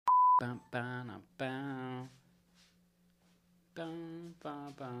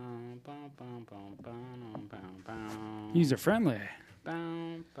User friendly.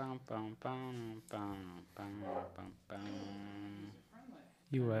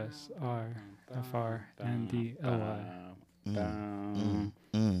 USRFRNDLY.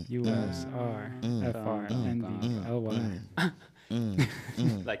 USRFRNDLY.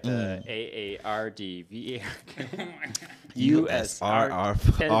 Like the AARDV.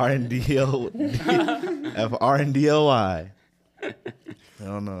 USRRNDOY. I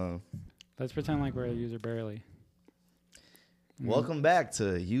don't know. Let's pretend like we're a user barely. Welcome back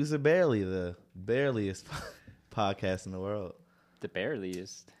to User Barely, the bareliest podcast in the world. The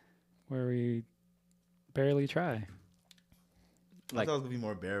bareliest. Where we barely try. I thought it was going to be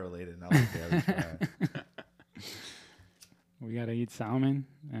more bear related, not like barely try. We got to eat salmon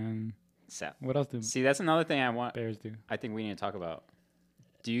and what else do See, that's another thing I want. bears do? I think we need to talk about.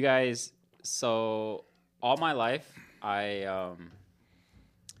 Do you guys? So all my life, I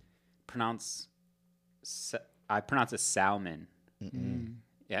pronounce it salmon.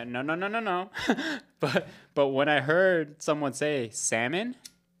 Yeah, no. but when I heard someone say salmon,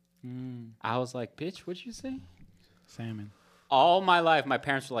 I was like, bitch, what'd you say? Salmon. All my life, my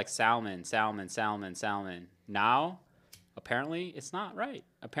parents were like salmon. Now, apparently, it's not right.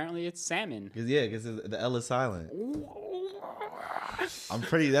 Apparently, it's salmon. Because the L is silent.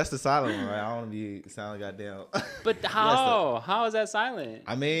 That's the silent one, right? I don't want to be silent, goddamn. But how? How is that silent?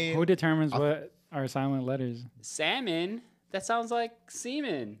 I mean, Who determines what are silent letters? Salmon? That sounds like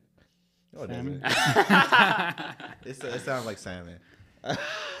semen. no, it Salmon? doesn't. It sounds like salmon.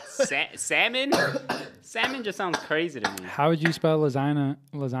 Salmon? Salmon just sounds crazy to me. How would you spell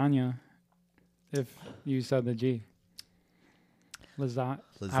lasagna if you said the G? How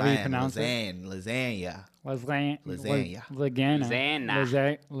do you pronounce it? Lasagna. Lasagna.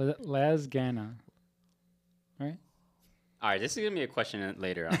 Lasagna. Right? All right, this is going to be a question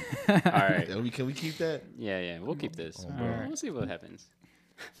later on. All right. Can we keep that? Yeah, we'll keep this. right. We'll see what happens.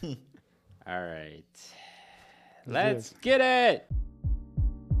 All right. Let's Let's get it.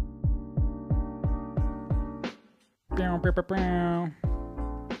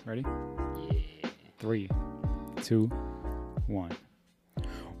 Ready? Yeah. 3, 2, 1.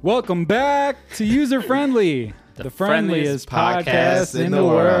 Welcome back to User Friendly, the friendliest podcast in the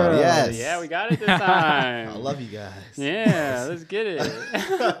world. Yes. Yeah, we got it this time. I love you guys. Yeah, let's get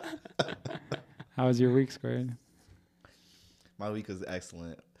it. How was your week, Squared? My week was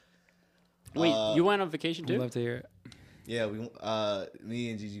excellent. Wait, you went on vacation I'd too? love to hear it. Yeah,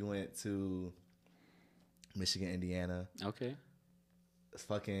 me and Gigi went to Michigan, Indiana. Okay. It's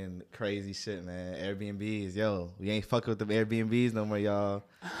fucking crazy shit, man. Airbnbs, yo, we ain't fucking with them Airbnbs no more, y'all.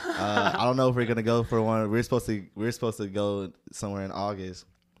 I don't know if we're gonna go for one. We're supposed to go somewhere in August.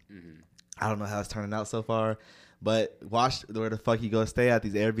 Mm-hmm. I don't know how it's turning out so far, but watch where the fuck you go stay at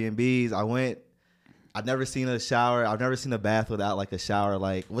these Airbnbs. I've never seen a shower. I've never seen a bath without like a shower.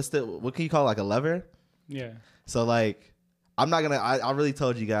 Like what can you call it, like a lever? Yeah. So like, I'm not gonna. I really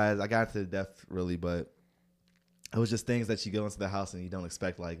told you guys. I got into the depth really, but it was just things that you go into the house and you don't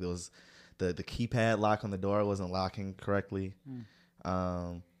expect. Like there was the keypad lock on the door wasn't locking correctly.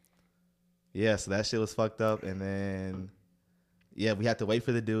 Yeah, so that shit was fucked up. And then yeah, we had to wait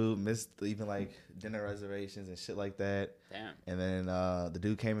for the dude. Missed even like dinner reservations and shit like that. Damn. And then the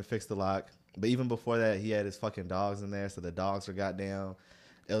dude came and fixed the lock. But even before that, he had his fucking dogs in there, so the dogs were goddamn.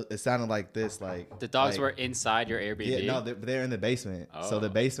 It sounded like this, like The dogs were inside your Airbnb? Yeah, no, they're in the basement. Oh. So the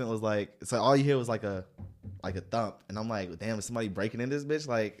basement was like, so all you hear was like a thump, and I'm like, damn, is somebody breaking in this bitch?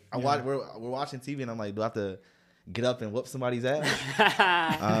 Like, we're watching TV, and I'm like, do I have to get up and whoop somebody's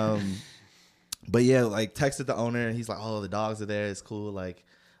ass? But yeah, like texted the owner, and he's like, oh, the dogs are there, it's cool. Like,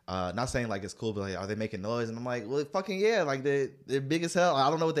 not saying like it's cool, but like, are they making noise? And I'm like, well, fucking yeah, like they're big as hell. I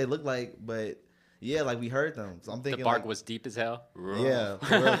don't know what they look like, but yeah, like we heard them. So I'm thinking The bark like, was deep as hell? yeah,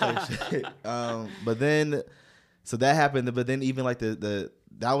 for real type shit. But then, so that happened. But then even like that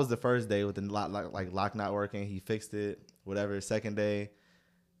was the first day with the lock not working. He fixed it, whatever. Second day,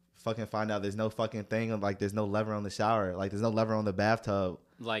 fucking find out there's no fucking thing. Like there's no lever on the shower. Like there's no lever on the bathtub.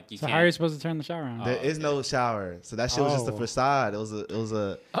 Like you So can't. how are you supposed to turn the shower on? There is no shower. So that shit was just a Oh. facade. It was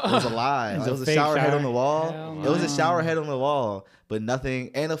a lie. It was It a was a fake shower head shower? on the wall. Hell It was a no. shower head on the wall, but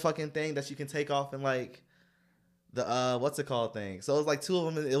nothing, and a fucking thing that you can take off and like the what's it called thing. So it was like two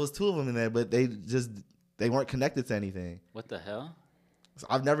of them. It was two of them in there, but they weren't connected to anything. What the hell? So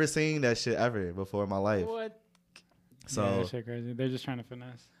I've never seen that shit ever before in my life. What? So Yeah, that shit crazy. They're just trying to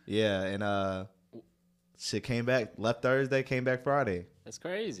finesse. yeah, and shit came back. Left Thursday, came back Friday. That's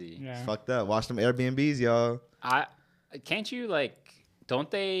crazy. Yeah. Fucked up. Watch them Airbnbs, y'all. Can't you like Don't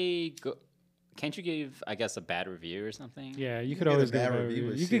they go? Can't you give, I guess, a bad review or something? Yeah, you You could get a always bad get a bad review review.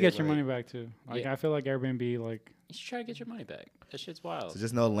 with You shit, could get your like- money back too. Like Yeah. I feel like Airbnb, like You should try to get your money back. That shit's wild. So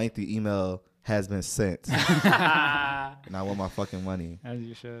just know a lengthy email has been sent, and I want my fucking money. as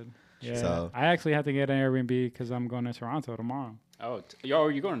you should. Yeah, So- I actually have to get an Airbnb because I'm going to Toronto tomorrow. Oh, yo,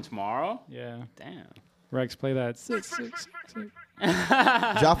 are you going tomorrow? Yeah, Damn. Rex, play that 666.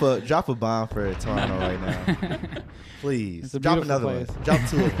 Drop a bomb for Toronto right now, please. It's a Drop beautiful another place. one. Drop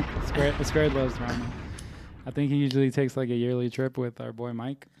two. of them. Squared loves Toronto. I think he usually takes like a yearly trip with our boy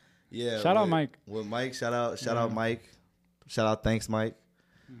Mike. Yeah. Shout out with- Mike. With Mike, shout out Yeah. Mike. Shout out, thanks Mike.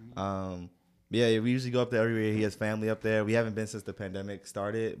 Yeah, we usually go up there every year. He has family up there. We haven't been since the pandemic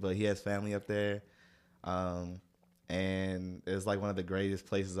started, but he has family up there. And it's like one of the greatest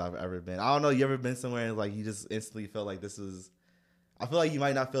places I've ever been. I don't know, you ever been somewhere and like you just instantly felt like this is, I feel like you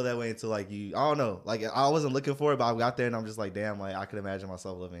might not feel that way until like you, I don't know, like I wasn't looking for it, but I got there and I'm just like, damn, like I could imagine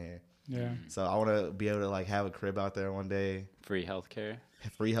myself living here. Yeah, So I want to be able to like have a crib out there one day. Free healthcare.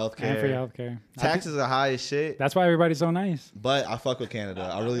 and free Free healthcare. healthcare. Taxes are high as shit, That's why everybody's so nice. but I fuck with Canada.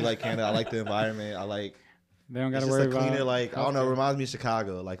 I really like Canada. I like the environment. I like, They don't got it's to just worry a cleaner, about. like, I don't know, it healthcare. reminds me of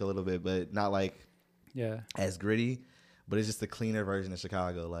Chicago, like a little bit, but not like Yeah, as gritty. But it's just the cleaner version of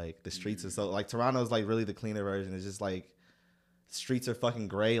Chicago. Like the streets are so, like Toronto's like really the cleaner version. It's just like streets are fucking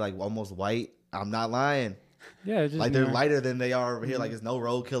gray, like almost white. I'm not lying. yeah. It's just Like they're more- lighter than they are over here. Like there's no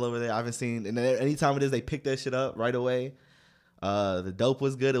roadkill over there. I haven't seen. And anytime it is, they pick that shit up right away. The dope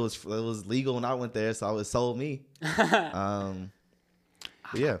was good. It was legal when I went there, so it sold me.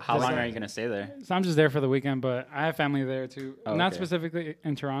 But yeah. How long are you going to stay there? So I'm just there for the weekend, but I have family there too. Oh, Not okay. specifically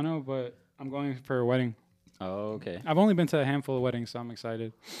in Toronto, but I'm going for a wedding. Oh, okay. I've only been to a handful of weddings, so I'm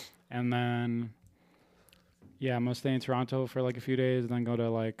excited. And then, yeah, I'm gonna stay in Toronto for like a few days, then go to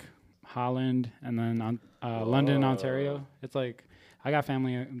like Holland, and then London, Ontario. It's like I got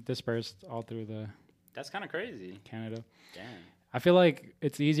family dispersed all through the That's kind of crazy. Canada. Damn. I feel like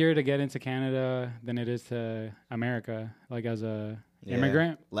it's easier to get into Canada than it is to America, like as a Yeah.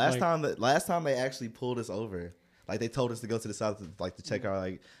 immigrant. Last Like, time they actually pulled us over. Like they told us to go to the south to check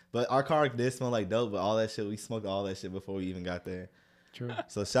our but our car did smell like dope, but all that shit, we smoked all that shit before we even got there. True.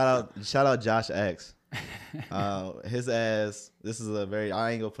 So shout out Josh X. His ass, this is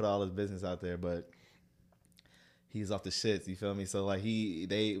I ain't gonna put all his business out there, but he's off the shits, you feel me? So like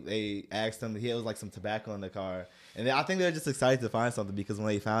they asked him, he had like some tobacco in the car. And I think they're just excited to find something because when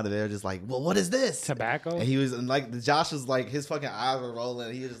they found it, they were just like, well, what is this? Tobacco. And he was and like Josh was like his fucking eyes were rolling.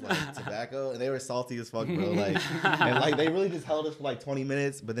 And he was just like tobacco, and they were salty as fuck, bro. Like and like they really just held us for like 20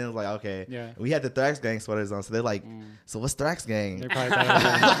 minutes, but then it was like okay, Yeah. And we had the Thrax Gang sweaters on, so they're like, so what's Thrax Gang? They probably thought it was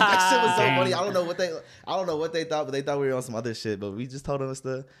That shit was so Gang. funny. I don't know what they thought, but they thought we were on some other shit. But we just told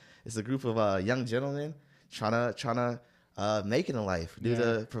them it's a group of young gentlemen trying to make it in life,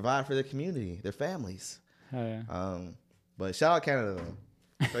 to provide for their community, their families. Hell yeah. But shout out Canada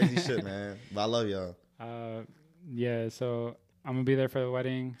though. Crazy shit, man. But I love y'all. Yeah, so I'm gonna be there for the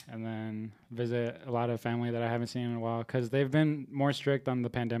wedding and then visit a lot of family that I haven't seen in a while because they've been more strict on the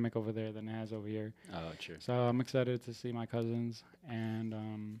pandemic over there than it has over here. Oh, true. So I'm excited to see my cousins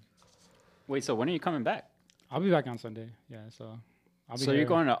and Wait, so when are you coming back? I'll be back on Sunday. Yeah, so I'll be. So you're here.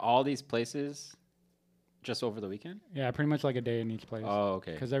 going to all these places just over the weekend? Yeah, pretty much like a day in each place. Oh,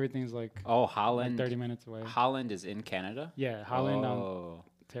 okay. Because everything's like, Oh, like Holland. 30 minutes away. Holland is in Canada? Yeah, Holland, Oh.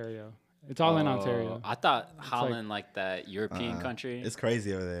 Ontario. It's all in Ontario. I thought Holland like that European country. It's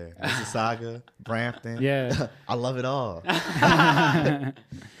crazy over there. Mississauga, Brampton. Yeah. I love it all.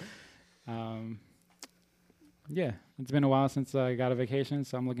 Yeah, it's been a while since I got a vacation,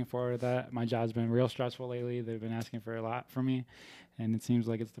 so I'm looking forward to that. My job's been real stressful lately. They've been asking for a lot from me, and it seems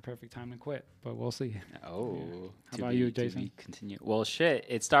like it's the perfect time to quit, but we'll see. Oh. How about you, Jason? Continue. Well, shit.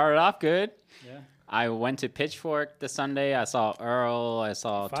 It started off good. Yeah. I went to Pitchfork this Sunday. I saw Earl. I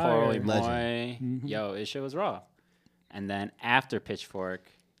saw Fire. Toro Moy. Legend. Yo, this shit was raw. And then after Pitchfork,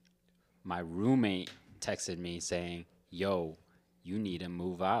 my roommate texted me saying, yo, you need to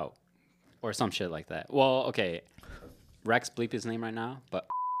move out. Or some shit like that. Well, okay. Rex, bleep his name right now. But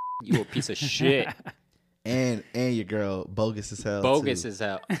you a piece of shit. And your girl, bogus as hell. Bogus too. as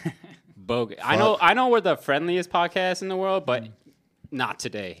hell. Bogus. I know we're the friendliest podcast in the world, but not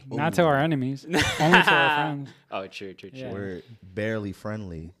today. Not to our enemies, only to our friends. Oh, true. Yeah. We're barely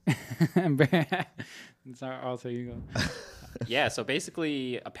friendly. It's our alter ego. Yeah, so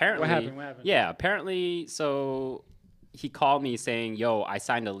basically, apparently... What happened? Yeah, apparently, so he called me saying, yo, I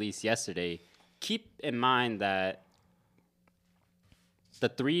signed a lease yesterday. Keep in mind that the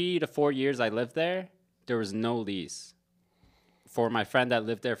 3 to 4 years I lived there, there was no lease. For my friend that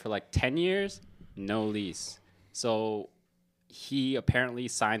lived there for like 10 years, no lease. So he apparently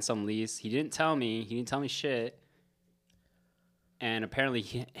signed some lease. He didn't tell me. He didn't tell me shit. And apparently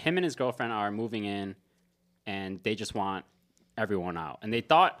him and his girlfriend are moving in, and they just want everyone out. And they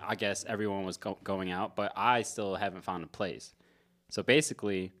thought, I guess, everyone was going out, but I still haven't found a place. So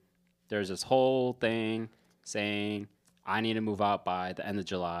basically, there's this whole thing saying I need to move out by the end of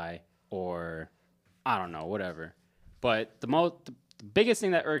July, or I don't know, whatever. But the biggest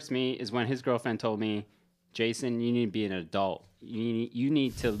thing that irks me is when his girlfriend told me, Jason, you need to be an adult. You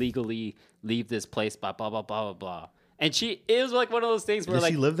need to legally leave this place, blah, blah, blah, blah, blah, blah. And it was like one of those things where Did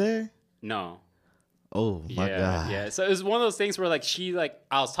like... she live there? No. Oh, my God. Yeah. So it was one of those things where like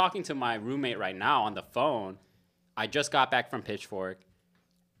I was talking to my roommate right now on the phone. I just got back from Pitchfork.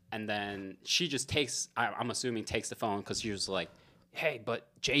 And then she just takes the phone because she was like, hey, but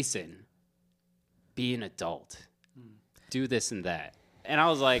Jason, be an adult. Do this and that. And I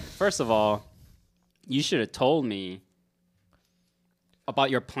was like, first of all, you should have told me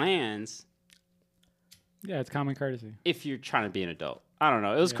about your plans. Yeah, it's common courtesy. If you're trying to be an adult. I don't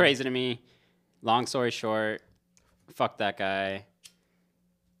know. It was crazy to me. Long story short, fuck that guy.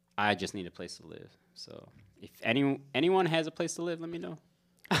 I just need a place to live. So if anyone has a place to live, let me know.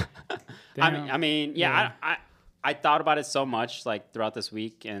 I mean, I thought about it so much like throughout this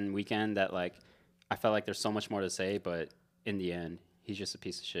week and weekend that like I felt like there's so much more to say, but in the end, he's just a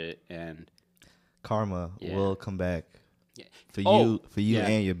piece of shit. And karma will come back. Yeah. For you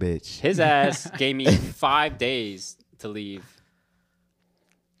and your bitch. His ass gave me 5 days to leave.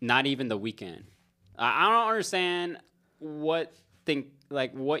 Not even the weekend. I don't understand why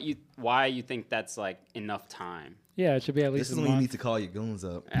you think that's like enough time. Yeah, it should be at least This is a when you month. need to call your goons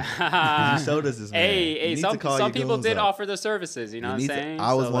up. You showed us this, man. Hey, some people did offer the services. You know what I'm saying?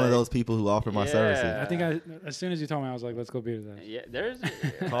 I was one of those people who offered my services. I think as soon as you told me, I was like, let's go beat his ass. Yeah, there's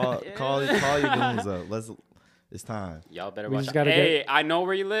call your goons up. It's time. Y'all better We watch. just gotta I know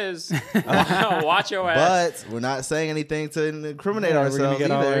where he lives. Watch your ass. But we're not saying anything to incriminate We're ourselves gonna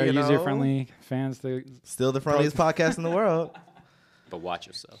get all either. our user-friendly fans to Still the friendliest podcast in the world. But watch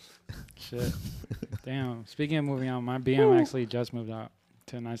yourself. shit. Damn. Speaking of moving out, my BM actually just moved out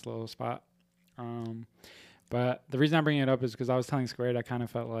to a nice little spot. But the reason I'm bringing it up is because I was telling Squared, I kind of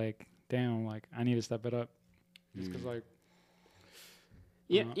felt like, damn, like I need to step it up. Just because, like,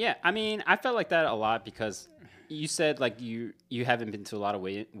 Yeah. I mean, I felt like that a lot because you said like you haven't been to a lot of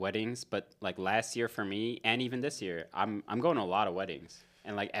weddings, but like last year for me and even this year, I'm going to a lot of weddings,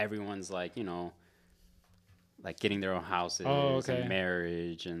 and like everyone's like, you know, like getting their own houses and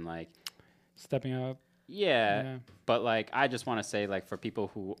marriage and like stepping up. Yeah. But like I just want to say like for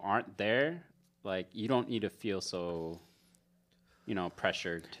people who aren't there, like you don't need to feel so, you know,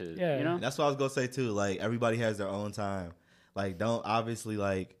 pressured to, you know. That's what I was gonna say too. Like everybody has their own time. Like don't obviously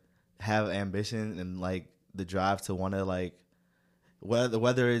like have ambition and like the drive to want to like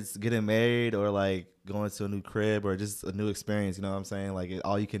whether it's getting married or like going to a new crib or just a new experience. You know what I'm saying? Like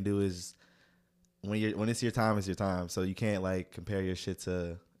all you can do is when it's your time, it's your time. So you can't like compare your shit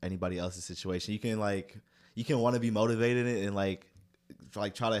to anybody else's situation. You can want to be motivated and like try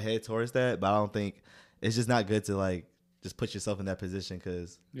to head towards that, but I don't think it's just not good to like just put yourself in that position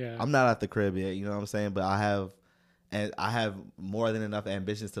because I'm not at the crib yet. You know what I'm saying? But I have more than enough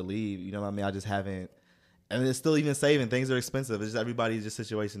ambitions to leave. You know what I mean? I just haven't. And it's still even saving. Things are expensive. It's just everybody's just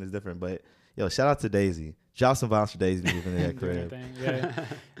situation is different. But yo, shout out to Daisy. Drop some vibes for Daisy moving in that crib. Yeah.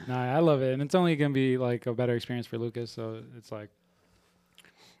 Nah, I love it, and it's only gonna be like a better experience for Lucas. So it's like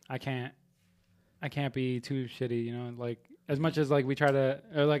I can't be too shitty. You know, like as much as like we try to,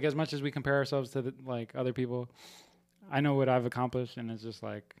 or like as much as we compare ourselves to like other people. I know what I've accomplished, and it's just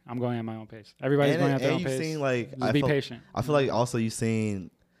like I'm going at my own pace. Everybody's going at their own pace. Seen, like, just be patient. I feel like also you've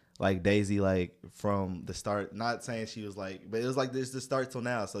seen like Daisy like from the start. Not saying she was like, but it was like this the start till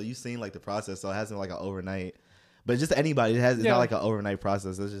now. So you've seen like the process. So it hasn't been like an overnight. But just anybody, it's not like an overnight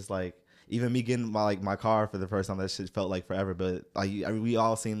process. It's just like even me getting my car for the first time. That shit felt like forever. But like we're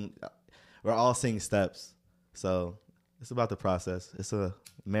all seeing steps. So it's about the process. It's a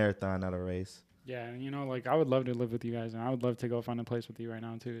marathon, not a race. Yeah, and you know, like I would love to live with you guys, and I would love to go find a place with you right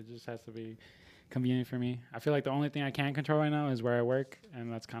now too. It just has to be convenient for me. I feel like the only thing I can control right now is where I work,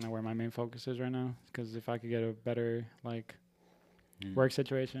 and that's kind of where my main focus is right now. Because if I could get a better like work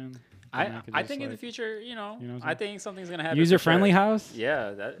situation, I think in the future, you know I think something's gonna happen. User friendly house.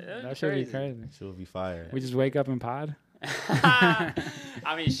 Yeah, that should be crazy. She will be fired. We just wake up and pod.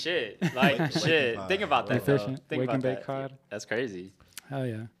 I mean, shit. Like shit. Think about that. Efficient. Think Wake about and bake that. pod. That's crazy. Hell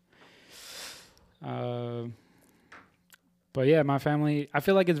yeah. But yeah, my family, I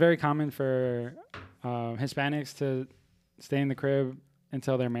feel like it's very common for Hispanics to stay in the crib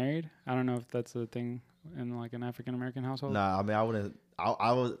until they're married. I don't know if that's a thing in like an African American household? Nah, I mean, I wouldn't.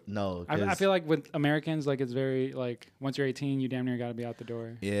 I would no. I feel like with Americans, like it's very like once you're 18, you damn near got to be out the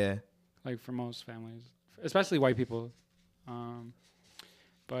door. Yeah. Like for most families, especially white people.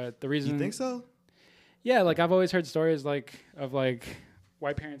 But the reason You think so? Yeah, like I've always heard stories like of like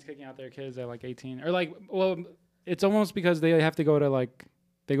white parents kicking out their kids at like 18 or like well, it's almost because they have to go to like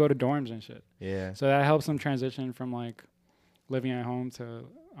they go to dorms and shit. Yeah. So that helps them transition from like living at home to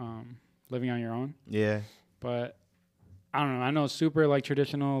living on your own. Yeah. But I don't know. I know super like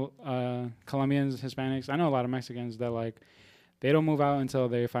traditional Colombians, Hispanics. I know a lot of Mexicans that like they don't move out until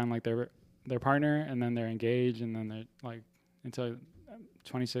they find like their partner, and then they're engaged, and then they're like until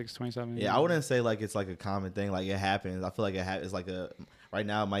 26, 27. Yeah, I wouldn't say like it's like a common thing. Like it happens. I feel like it's like a right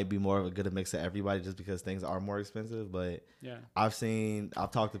now it might be more of a good mix of everybody just because things are more expensive. But yeah, I've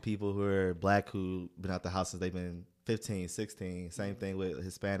talked to people who are black who been out the house since they've been 15, 16. Same thing with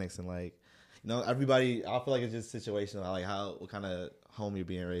Hispanics and like. You know, everybody. I feel like it's just situational. Like what kind of home you're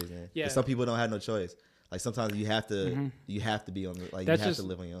being raised in. Yeah. Some people don't have no choice. Like sometimes you have to, Mm-hmm. you have to be on. Like That's you have just- to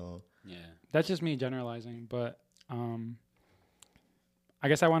live on your own. Yeah. that's just me generalizing. But I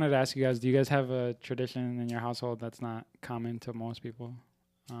guess I wanted to ask you guys: do you guys have a tradition in your household that's not common to most people?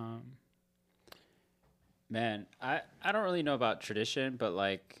 Man, I don't really know about tradition, but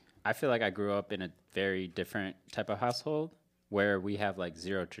like I feel like I grew up in a very different type of household where we have like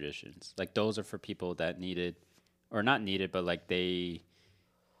zero traditions. Like those are for people that needed, or not needed, but like I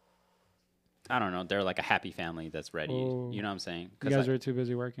don't know, they're like a happy family that's ready. Oh. You know what I'm saying? You guys were too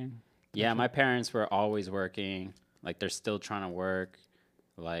busy working. Yeah, my parents were always working. Like they're still trying to work.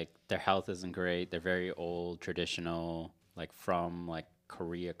 Like their health isn't great. They're very old, traditional, like from like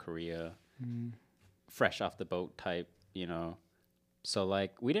Korea, fresh off the boat type, you know. So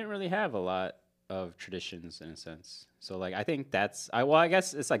like we didn't really have a lot of traditions in a sense. So like I think I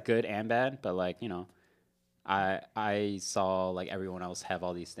guess it's like good and bad, but like, you know, I saw like everyone else have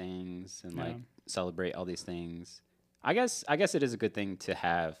all these things and like celebrate all these things. I guess it is a good thing to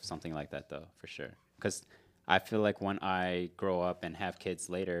have something like that though, for sure. Cuz I feel like when I grow up and have kids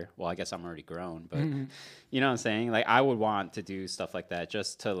later, well, I guess I'm already grown, but you know what I'm saying? Like I would want to do stuff like that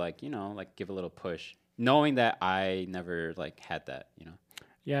just to like, you know, like give a little push, knowing that I never like had that, you know.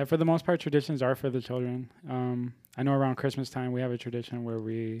 Yeah, for the most part, traditions are for the children. I know around Christmas time we have a tradition where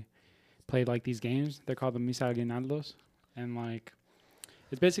we play like these games. They're called the Misa Aguinaldos, and like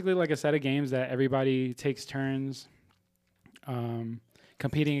it's basically like a set of games that everybody takes turns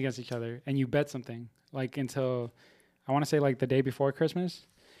competing against each other, and you bet something like until I want to say like the day before Christmas.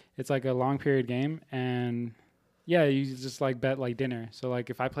 It's like a long period game, and yeah, you just like bet like dinner. So like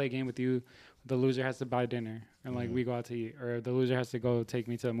if I play a game with you, the loser has to buy dinner, and like we go out to eat, or the loser has to go take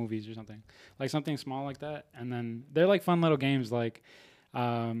me to the movies or something, like something small like that. And then they're like fun little games, like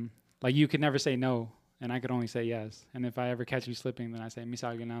you could never say no, and I could only say yes. And if I ever catch you slipping, then I say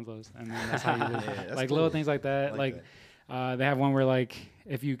Misa Aguinaldos, and then that's how you lose. Yeah, Like cool. little things like that. They have one where like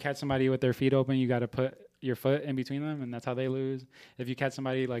if you catch somebody with their feet open, you got to put your foot in between them, and that's how they lose. If you catch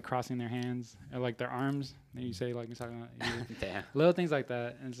somebody like crossing their hands or like their arms, then you say like Misa Aguinaldos. Damn. Little things like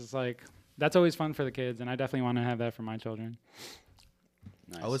that, and it's just like that's always fun for the kids, and I definitely want to have that for my children.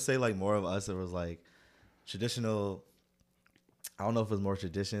 Nice. I would say like more of us, it was like traditional. I don't know if it was more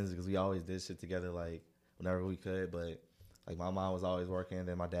traditions because we always did shit together like whenever we could, but like my mom was always working,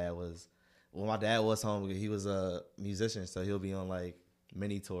 then my dad was home. He was a musician, so he'll be on like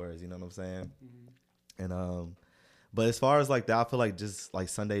mini tours. You know what I'm saying? Mm-hmm. And but as far as like that, I feel like just like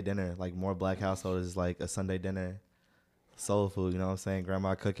Sunday dinner, like more black household is like a Sunday dinner, soul food. You know what I'm saying?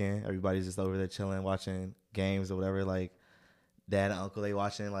 Grandma cooking, everybody's just over there chilling, watching games or whatever. Like dad and uncle, they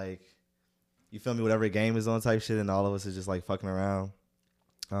watching like, you feel me, whatever game is on type shit, and all of us is just like fucking around.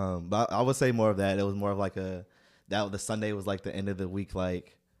 But I would say more of that. It was more of like the Sunday was like the end of the week,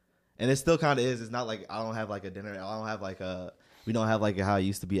 like, and it still kind of is. It's not like I don't have like a dinner. I don't have like we don't have like how it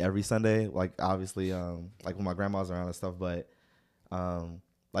used to be every Sunday. Like obviously, like when my grandma's around and stuff. But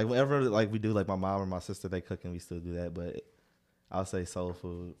like whenever like we do, like my mom or my sister, they cook and we still do that. But I'll say soul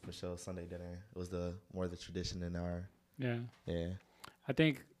food for sure. Sunday dinner was more the tradition in our yeah. I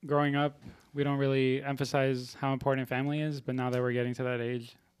think growing up, we don't really emphasize how important family is, but now that we're getting to that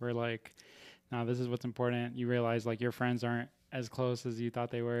age, we're like, no, this is what's important. You realize like your friends aren't as close as you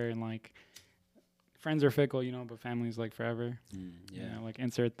thought they were, and like friends are fickle, you know, but family's like forever. Yeah. You know, like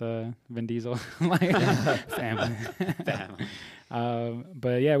insert the Vin Diesel like family.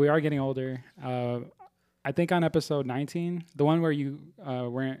 But yeah, we are getting older. I think on episode 19, the one where you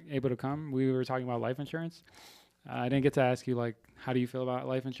weren't able to come, we were talking about life insurance. I didn't get to ask you, like, how do you feel about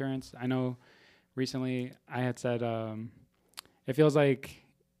life insurance? I know recently I had said it feels like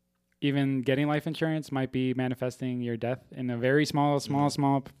even getting life insurance might be manifesting your death in a very small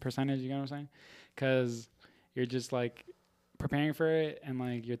percentage. You know what I'm saying? Because you're just like preparing for it, and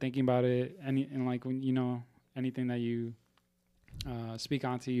like you're thinking about it, and like when you know anything that you speak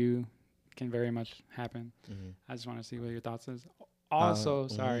onto you can very much happen. Mm-hmm. I just want to see what your thoughts is. Also,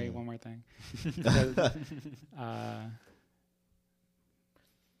 one more thing.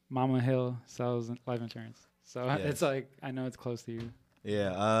 Mama Hill sells life insurance, so it's like I know it's close to you.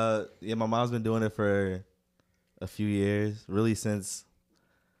 Yeah, my mom's been doing it for a few years, really since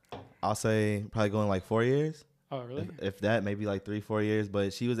I'll say probably going like 4 years. Oh, really? If that, maybe like 3-4 years.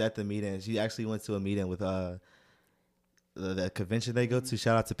 But she was at the meeting. She actually went to a meeting with the convention they go to.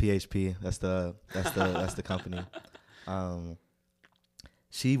 Shout out to PHP. That's the company.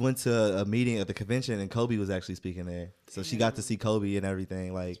 She went to a meeting at the convention, and Kobe was actually speaking there. So she got to see Kobe and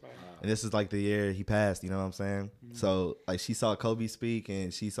everything. Like, and this is like the year he passed. You know what I'm saying? Mm-hmm. So like she saw Kobe speak,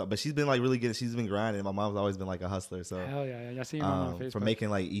 and but she's been like really good. She's been grinding. My mom's always been like a hustler. So hell yeah, I see her on Facebook. From making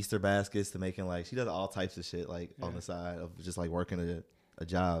like Easter baskets to making like she does all types of shit like on the side of just like working a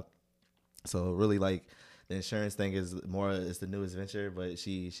job. So really like the insurance thing is it's the newest venture, but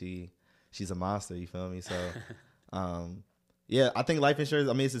she's a monster. You feel me? So. Yeah, I think life insurance,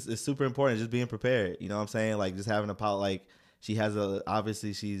 I mean, it's super important, just being prepared. You know what I'm saying? Like, just having like, she has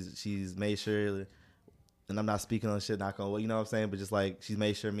obviously, she's made sure, and I'm not speaking on shit, not on what, you know what I'm saying? But just, like, she's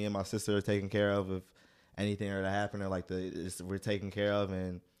made sure me and my sister are taken care of if anything were to happen, or, like, we're taken care of.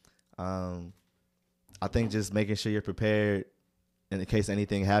 And I think just making sure you're prepared in case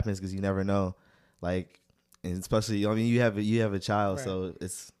anything happens, because you never know. Like, and especially, I mean, you have a child, right. So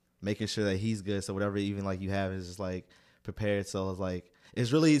it's making sure that he's good. So whatever even, like, you have is just, like, prepared. So it's like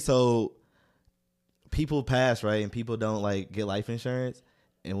it's really so people pass, right, and people don't like get life insurance,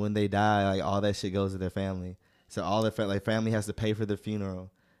 and when they die, like all that shit goes to their family. So all their like family has to pay for their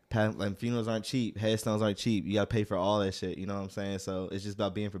funeral. Like funerals aren't cheap, headstones aren't cheap. You gotta pay for all that shit. You know what I'm saying? So it's just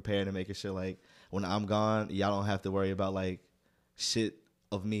about being prepared and making sure like when I'm gone, y'all don't have to worry about like shit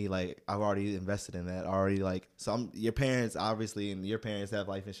of me. Like I've already invested in that. Already like your parents obviously, and your parents have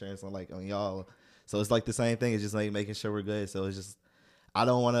life insurance on like on y'all. So it's like the same thing. It's just like making sure we're good. So it's just, I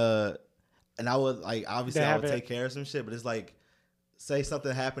don't want to, and I would like, obviously I would take care of some shit, but it's like, say something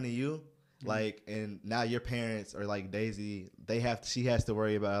happened to you, like, and now your parents are like Daisy, she has to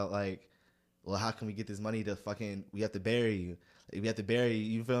worry about like, well, how can we get this money to we have to bury you. Like, we have to bury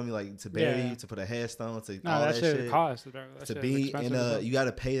you, you feel me? Like to bury you, to put a headstone, to all that shit. Costs. To be in you got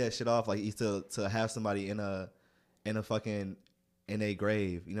to pay that shit off. Like to have somebody in a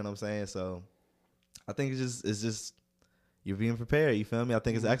grave. You know what I'm saying? So I think it's just you're being prepared. You feel me? I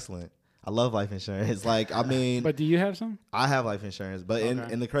think it's excellent. I love life insurance. Like, I mean, but do you have some? I have life insurance, but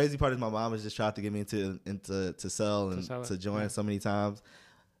and the crazy part is my mom has just tried to get me into sell and to join so many times,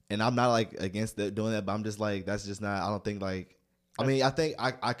 and I'm not like against doing that, but I'm just like that's just not. I don't think like. I mean, I think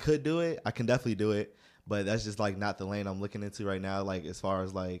I could do it. I can definitely do it, but that's just like not the lane I'm looking into right now. Like as far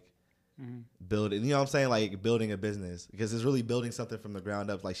as like. Building, you know what I'm saying? Like building a business, because it's really building something from the ground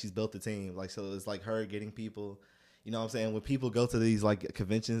up. Like she's built a team. Like, so it's like her getting people, you know what I'm saying? When people go to these like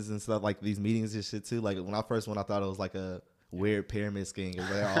conventions and stuff, like these meetings and shit too. Like when I first went, I thought it was like a weird pyramid scheme.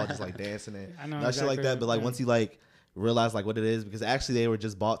 They're all just like dancing and not shit like that. But like once you like realize like what it is, because actually they were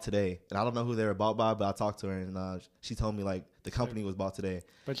just bought today, and I don't know who they were bought by, but I talked to her and she told me like the company was bought today.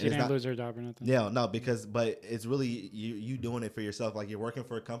 But she didn't lose her job or nothing. Yeah, no, but it's really you doing it for yourself. Like you're working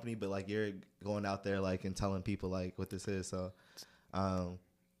for a company, but like you're going out there like and telling people like what this is. So,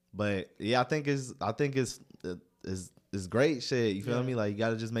 but yeah, I think it's great shit. You feel me? Like you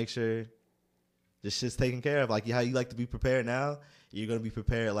got to just make sure this shit's taken care of. Like how you like to be prepared now, you're gonna be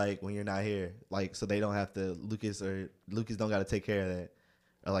prepared like when you're not here. Like so they don't have to Lucas don't got to take care of that,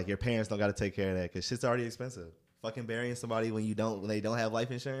 or like your parents don't got to take care of that because shit's already expensive. Fucking burying somebody when they don't have life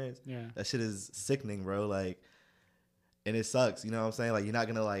insurance, that shit is sickening, bro. Like, and it sucks. You know what I'm saying? Like you're not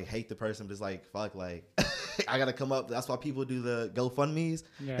gonna like hate the person, but just like fuck, like I gotta come up. That's why people do the GoFundMe's.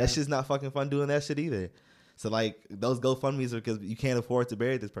 Yeah. That shit's not fucking fun doing that shit either. So like those GoFundMe's are because you can't afford to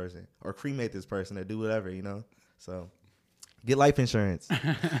bury this person or cremate this person or do whatever, you know. So get life insurance.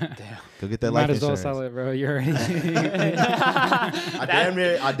 Damn. Go get that life insurance. Might as well sell it, bro. You're already. I damn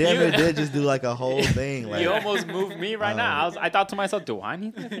near did just do like a whole thing. Like, you almost moved me right now. I thought to myself, do I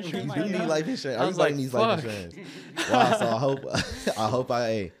need life insurance? You do need life insurance. Everybody needs life insurance. Wow. So I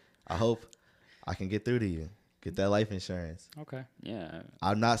hope I can get through to you. Get that life insurance. Okay. Yeah.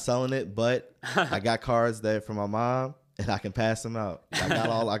 I'm not selling it, but I got cards that for my mom, and I can pass them out. I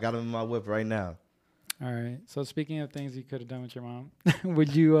got them in my whip right now. All right. So speaking of things you could have done with your mom,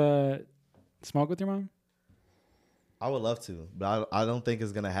 would you smoke with your mom? I would love to, but I don't think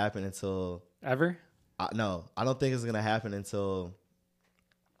it's gonna happen until Ever? no. I don't think it's gonna happen until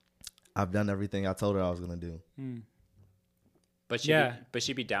I've done everything I told her I was gonna do. But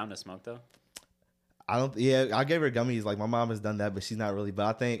she'd be down to smoke though. I don't. Yeah, I gave her gummies. Like my mom has done that, but she's not really. But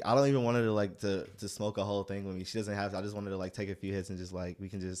I think I don't even want her to like to smoke a whole thing with me. She doesn't have to. I just wanted to like take a few hits and just like we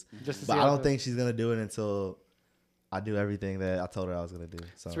can just. But I don't think she's gonna do it until I do everything that I told her I was gonna do.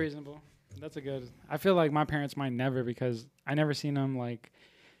 So it's reasonable. That's a good. I feel like my parents might never because I never seen them like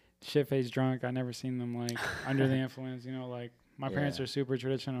shit faced drunk. I never seen them like under the influence. You know, like my parents are super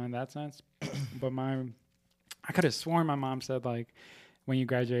traditional in that sense. But I could have sworn my mom said like, when you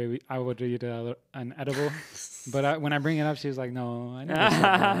graduate, I would eat an edible. But when I bring it up, she was like, no, I never said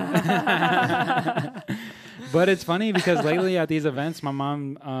that. But it's funny because lately at these events, my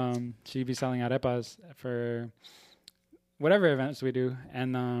mom, she'd be selling arepas for whatever events we do.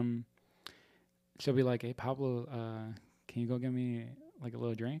 And she'll be like, hey, Pablo, can you go get me like a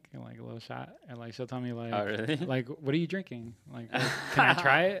little drink or like a little shot? And like she'll tell me like, oh, really? like, what are you drinking? Like can I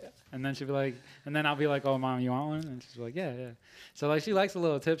try it? And then she'll be like, and then I'll be like, oh, mom, you want one? And she's like, yeah. So like she likes a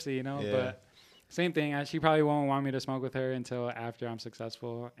little tipsy, you know, but same thing. She probably won't want me to smoke with her until after I'm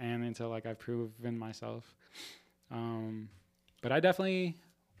successful and until like I've proven myself. But I definitely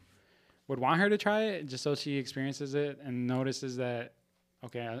would want her to try it just so she experiences it and notices that,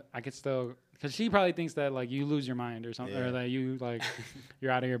 okay, I could still, because she probably thinks that like you lose your mind or something, or that you like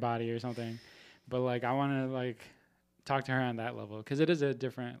you're out of your body or something. But like I want to like talk to her on that level because it is a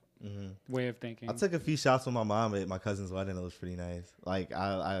different way of thinking. I took a few shots with my mom at my cousin's wedding. It was pretty nice. Like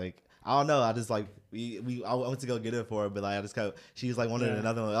I don't know. I just like I went to go get it for her, but like I just she was like wanted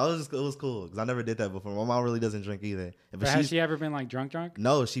another one. It was cool because I never did that before. My mom really doesn't drink either. But has she ever been like drunk?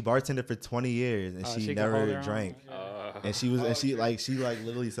 No, she bartended for 20 years and she never drank. And she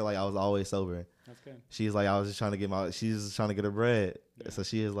literally said like I was always sober. That's good. She's like I was just trying to get she's trying to get her bread. Yeah. So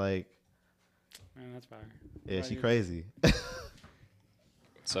she is like, man, that's fire. Yeah, she crazy.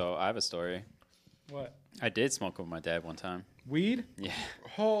 So I have a story. What? I did smoke with my dad one time. Weed? Yeah.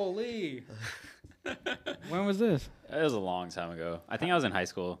 Holy. When was this? It was a long time ago. I think I was in high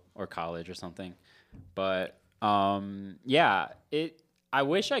school or college or something. But yeah, I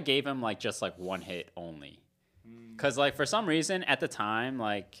wish I gave him like just like one hit only. Cause like for some reason at the time,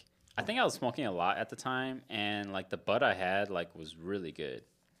 like I think I was smoking a lot at the time, and like the bud I had like was really good.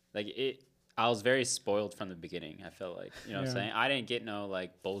 Like I was very spoiled from the beginning. I felt like, you know what I'm saying? I didn't get no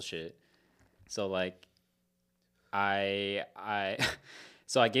like bullshit. So like so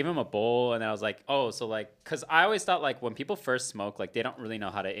I gave him a bowl, and I was like, oh, so like, cause I always thought like when people first smoke, like they don't really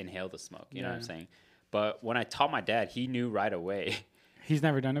know how to inhale the smoke. You know what I'm saying? But when I taught my dad, he knew right away. He's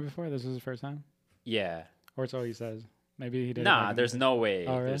never done it before? This was his first time? Yeah. Or so he says. Maybe he did. Nah, there's no way.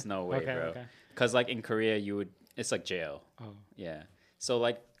 Oh, really? There's no way, bro. Okay. Cause like in Korea, it's like jail. Oh. Yeah.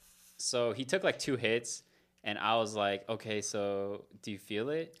 So he took like 2 hits, and I was like, okay, so do you feel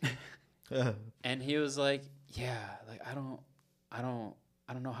it? And he was like, yeah, like I don't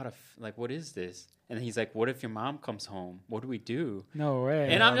know how to like, what is this? And he's like, what if your mom comes home? What do we do? No way.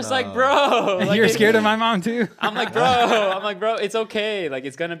 And I'm just like, bro. Like, you're scared of my mom too? I'm like, bro, it's okay. Like,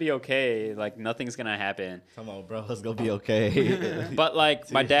 it's going to be okay. Like, nothing's going to happen. Come on, bro. It's going to be okay. Like,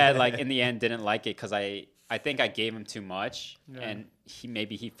 but my dad, like, in the end didn't like it because I think I gave him too much. Yeah. And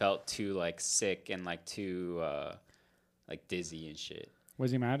he felt too, like, sick and, like, too, like, dizzy and shit.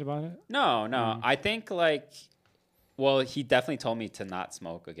 Was he mad about it? No. I think, like... Well, he definitely told me to not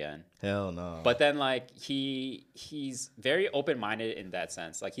smoke again. Hell no. But then, like, he's very open-minded in that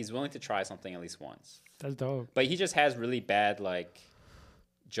sense. Like, he's willing to try something at least once. That's dope. But he just has really bad, like,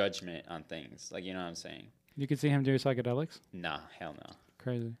 judgment on things. Like, you know what I'm saying? You could see him do psychedelics? Nah, hell no.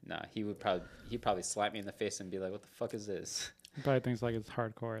 Crazy. Nah, he'd probably slap me in the face and be like, what the fuck is this? He probably thinks, like, it's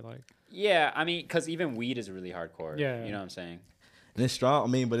hardcore, like. Yeah, I mean, because even weed is really hardcore. Yeah. You know what I'm saying? And it's strong. I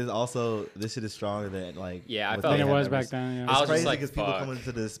mean, but it's also, this shit is stronger than like. Yeah, I felt like it was back then. Yeah. It's crazy because people come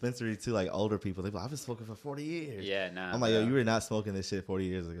into the dispensary too, like older people. They're like, I've been smoking for 40 years. Yeah, nah. I'm like, yo, you were not smoking this shit 40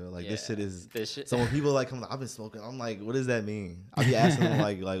 years ago. Like, this shit is. So when people like come, I've been smoking. I'm like, what does that mean? I be asking them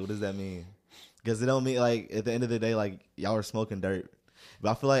like, what does that mean? Because it don't mean like at the end of the day, like y'all are smoking dirt.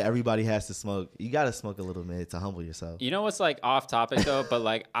 But I feel like everybody has to smoke. You got to smoke a little bit to humble yourself. You know what's like off topic though, but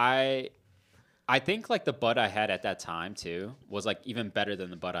like I think like the bud I had at that time too was like even better than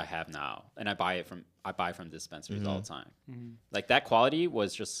the bud I have now, and I buy from dispensaries all the time. Mm-hmm. Like that quality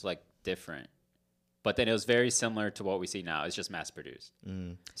was just like different, but then it was very similar to what we see now. It's just mass produced.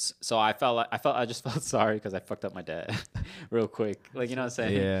 So I just felt sorry because I fucked up my dad real quick. Like, you know what I'm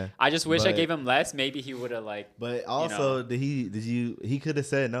saying? Yeah. I just wish I gave him less. Maybe he would have like. But also, he could have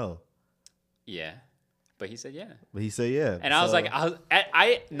said no. Yeah. But he said yeah. But he said yeah. And I was like,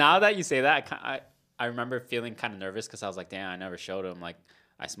 I now that you say that, I remember feeling kind of nervous because I was like, damn, I never showed him like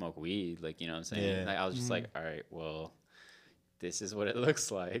I smoke weed, like, you know what I'm saying? Yeah. Like I was just like, all right, well, this is what it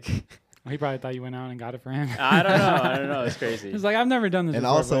looks like. He probably thought you went out and got it for him. I don't know. It's crazy. He's like, I've never done this. And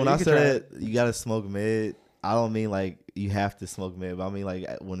before, also, but when you I could try said it. you gotta smoke mid, I don't mean like you have to smoke mid, but I mean like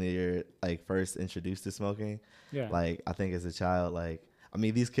when you're like first introduced to smoking. Yeah. Like I think as a child, like I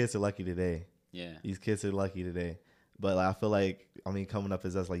mean these kids are lucky today. Yeah. These kids are lucky today. But like, I feel like coming up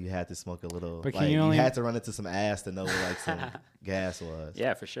as us, like you had to smoke a little. But like you only had to run into some ass to know what like some gas was.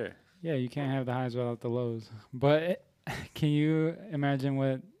 Yeah, for sure. Yeah, you can't have the highs without the lows. But can you imagine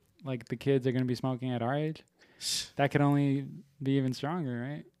what like the kids are going to be smoking at our age? That could only be even stronger,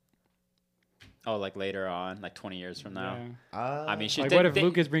 right? Oh, like later on, like 20 years from now. Yeah. I mean, Like, what if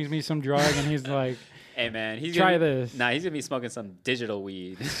Lucas brings me some drug and he's like, hey man, he's try gonna, this. Nah, he's gonna be smoking some digital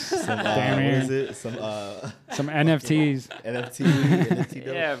weed. Some, Damn what it. is it? Some NFTs. NFT.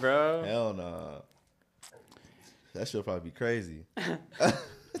 Yeah, bro. Hell no. That should probably be crazy.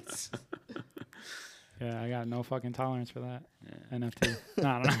 Yeah, I got no fucking tolerance for that. Yeah. NFT. No,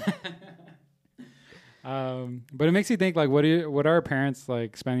 I don't know. But it makes you think, like, what are our parents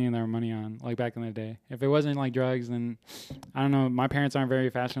like spending their money on, like back in the day? If it wasn't like drugs, then I don't know. My parents aren't very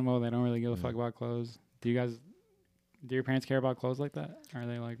fashionable. They don't really give a fuck about clothes. Do your parents care about clothes like that? Are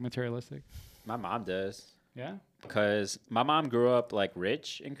they like materialistic? My mom does. Yeah. Because my mom grew up like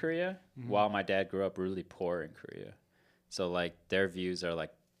rich in Korea, while my dad grew up really poor in Korea. So like their views are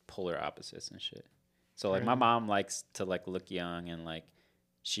like polar opposites and shit. So like my mom likes to like look young, and like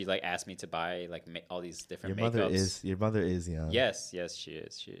she like asked me to buy like all these different makeups. Your mother is young. Yes, she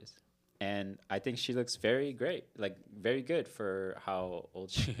is. And I think she looks very great, like very good for how old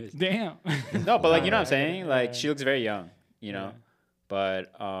she is. Damn. No, but like, you know what I'm saying? Like she looks very young, you know?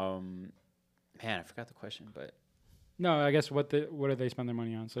 But man, I forgot the question, but No, I guess what do they spend their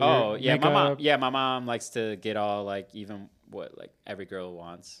money on? So my mom likes to get all like even what like every girl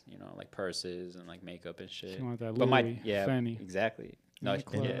wants, you know, like purses and like makeup and shit. She want that But Louis, Fendi. Exactly. No,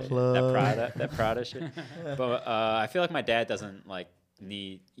 Club. that Prada shit. But I feel like my dad doesn't like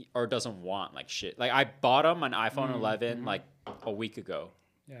need or doesn't want like shit. Like I bought him an iPhone 11 like a week ago.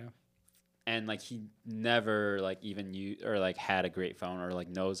 Yeah. And like he never like even used or like had a great phone or like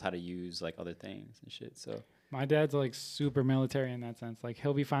knows how to use like other things and shit. So my dad's like super military in that sense. Like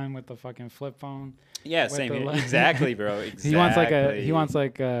he'll be fine with the fucking flip phone. yeah, same here. Exactly, bro. Exactly. He wants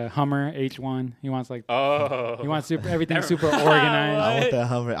like a Hummer H1. He wants like he wants everything super organized. I want that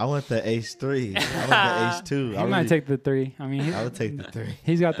Hummer. I want the H3. I want the H2. I might take the 3. I mean, I would take the 3.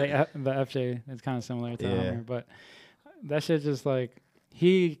 He's got the FJ. It's kind of similar to Hummer, but that shit just like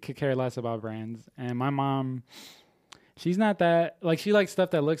he could care less about brands. And my mom, she's not that like she likes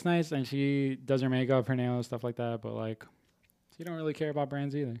stuff that looks nice, and she does her makeup, her nails, stuff like that. But like, she don't really care about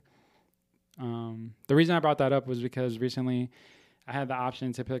brands either. The reason I brought that up was because recently I had the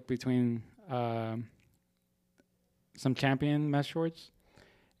option to pick between some Champion mesh shorts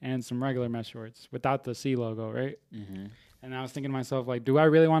and some regular mesh shorts without the C logo, right? Mm-hmm. And I was thinking to myself, like, do I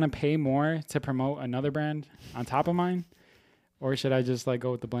really want to pay more to promote another brand on top of mine? Or should I just like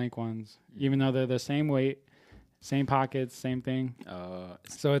go with the blank ones, even though they're the same weight, same pockets, same thing?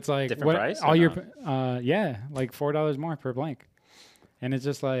 So it's like different price. All your like $4 more per blank, and it's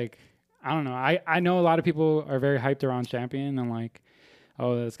just like I don't know. I know a lot of people are very hyped around Champion and like,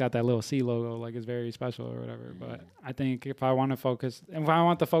 oh, it's got that little C logo, like it's very special or whatever. But I think if I want the focus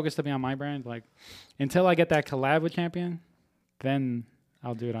to be on my brand, like until I get that collab with Champion, then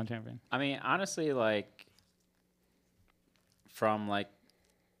I'll do it on Champion. I mean, honestly, like from like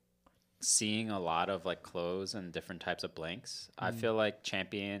seeing a lot of like clothes and different types of blanks, I feel like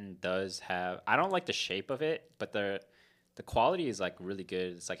Champion does have. I don't like the shape of it, but the quality is like really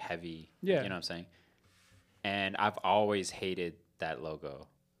good. It's like heavy. Yeah, you know what I'm saying. And I've always hated that logo,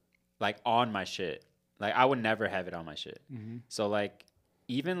 like on my shit. Like I would never have it on my shit. Mm-hmm. So like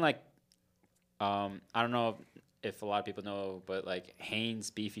even like I don't know if a lot of people know, but like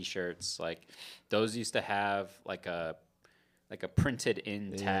Hanes beefy shirts, like those used to have like a printed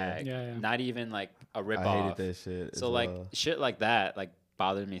in tag, not even like a rip off. I hated that shit. So like shit like that like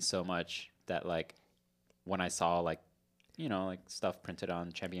bothered me so much that like when I saw like, you know, like stuff printed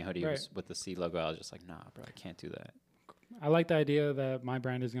on Champion hoodies with the C logo, I was just like, nah, bro, I can't do that. I like the idea that my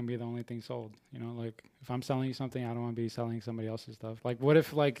brand is going to be the only thing sold. You know, like if I'm selling you something, I don't want to be selling somebody else's stuff. Like what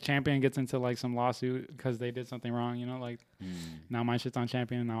if like Champion gets into like some lawsuit because they did something wrong, you know, like now my shit's on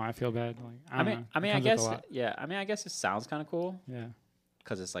Champion. Now I feel bad. Like, I mean, I guess it sounds kind of cool. Yeah.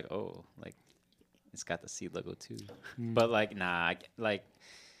 Cause it's like, oh, like it's got the C logo too. But like, nah, like,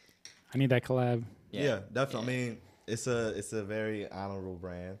 I need that collab. Yeah, definitely. I mean, it's a very honorable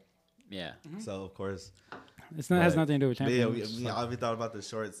brand. Yeah. So of course, It has nothing to do with but yeah, champions. I even thought about the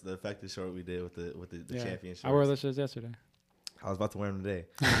shorts, the effective short we did with the champion shorts. I wore those shirts yesterday. I was about to wear them today.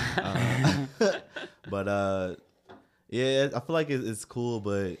 But yeah, I feel like it's cool,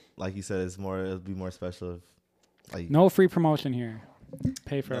 but like you said, it'll be more special if like No free promotion here.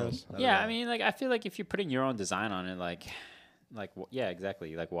 Pay for us. Yeah, I mean, like I feel like if you're putting your own design on it, yeah,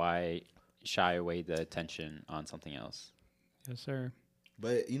 exactly. Like why shy away the attention on something else? Yes, sir.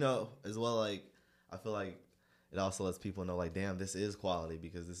 But as well, like I feel like it also lets people know, like, damn, this is quality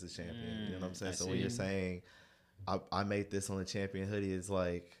because this is champion. You know what I'm saying? So when you're saying I made this on the champion hoodie, it's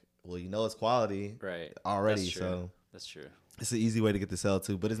like, well, it's quality already. That's true. It's an easy way to get the sell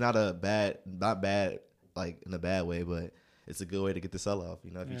too, but it's not bad like in a bad way, but it's a good way to get the sell off.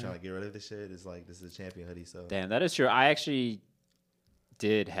 If you're trying to get rid of this shit, it's like this is a champion hoodie. So damn, that is true. I actually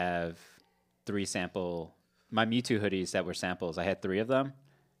did have 3 my Mewtwo hoodies that were samples. I had 3 of them,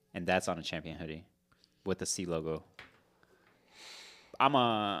 and that's on a champion hoodie with the C logo. I'm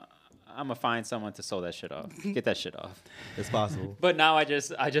a find someone to sew that shit off. Get that shit off. It's possible. But now I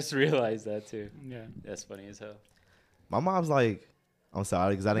just realized that too. Yeah, that's funny as hell. My mom's like, I'm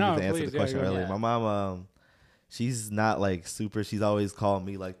sorry because I didn't get to answer the question earlier. My mom, she's not like super. She's always called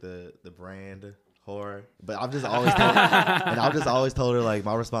me like the brand whore, but I've just always told her like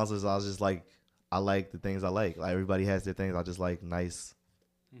my response was I was just like I like the things I like. Like everybody has their things. I just like nice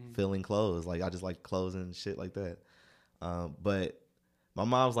feeling clothes. Like I just like clothes and shit like that. But my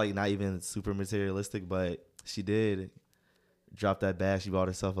mom's like not even super materialistic, but she did drop that bag. She bought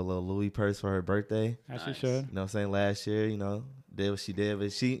herself a little Louis purse for her birthday. As she should. You know what I'm saying? Last year, did what she did.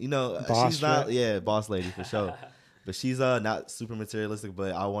 But she, boss she's not, boss lady for sure. But she's not super materialistic,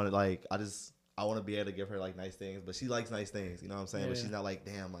 but I want to be able to give her like nice things. But she likes nice things, you know what I'm saying? Yeah. But she's not like,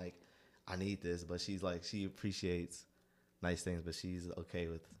 damn, like I need this. But she's like, she appreciates nice things, but she's okay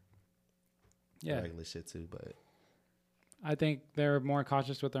with regular shit too. But I think they're more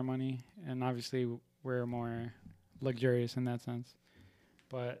cautious with their money, and obviously we're more luxurious in that sense.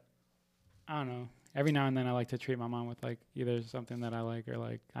 But I don't know. Every now and then I like to treat my mom with like either something that I like or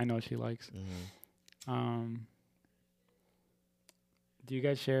like I know she likes. Do you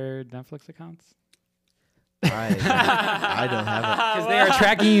guys share Netflix accounts? I don't have it because they are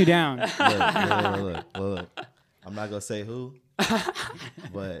tracking you down. Look. I'm not gonna say who,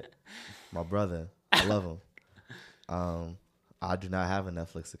 but my brother, I love him. I do not have a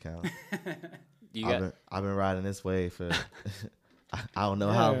Netflix account. I've been riding this wave for I don't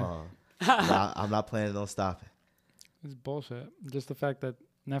know how long. I'm not planning on stopping. It's bullshit. Just the fact that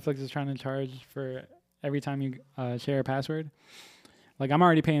Netflix is trying to charge for every time you share a password. Like I'm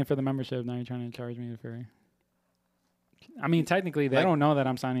already paying for the membership. Now you're trying to charge me for. I mean, technically, they don't know that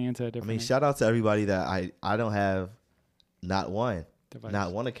I'm signing into a different. I mean, shout out to everybody that I don't have not one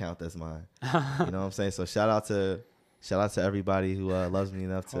account that's mine. You know what I'm saying? So shout out to everybody who loves me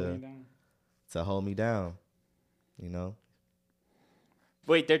enough to hold me down.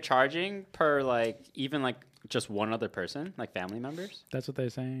 Wait, they're charging per like even like just one other person, like family members? That's what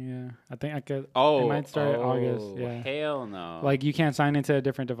they're saying. Yeah, I think I could. Oh, it might start in August. Yeah. Hell no. Like you can't sign into a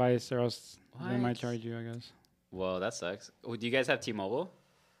different device, or else they might charge you. I guess. Well, that sucks. Do you guys have T-Mobile?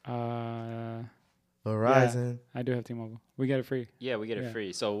 Verizon. Yeah, I do have T-Mobile. We get it free. Yeah, we get it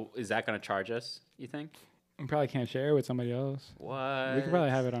free. So is that gonna charge us? You think? We probably can't share it with somebody else. What? We could probably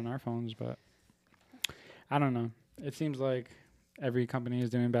have it on our phones, but I don't know. It seems like every company is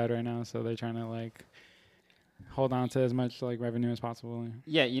doing bad right now, so they're trying to like hold on to as much like revenue as possible.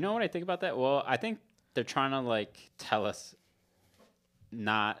 Yeah, you know what I think about that? Well, I think they're trying to like tell us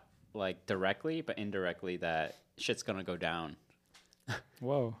not like directly, but indirectly that shit's gonna go down.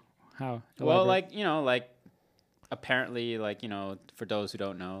 Whoa. How? Well, like apparently, like, for those who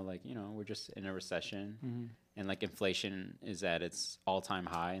don't know, like, we're just in a recession and like inflation is at its all-time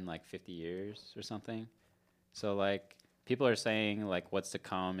high in like 50 years or something. So like people are saying like what's to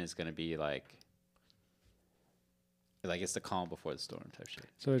come is going to be like it's the calm before the storm type shit.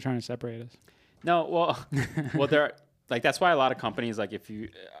 So they're trying to separate us. No, well, they're like, that's why a lot of companies, like if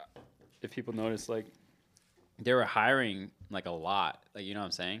people notice, like they were hiring like a lot, like, you know what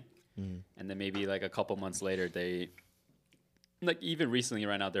I'm saying? And then maybe like a couple months later, they like even recently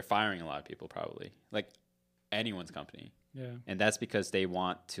right now, they're firing a lot of people probably, like anyone's company. Yeah. And that's because they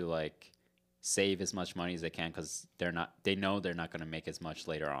want to like save as much money as they can because they know they're not going to make as much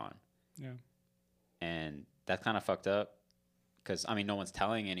later on. Yeah. And that's kind of fucked up because, I mean, no one's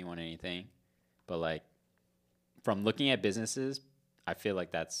telling anyone anything, but like from looking at businesses, I feel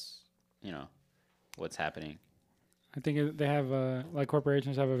like that's, what's happening. I think they have like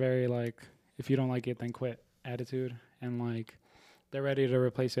corporations have a very like if you don't like it then quit attitude, and like they're ready to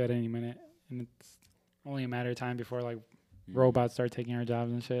replace you at any minute, and it's only a matter of time before like robots start taking our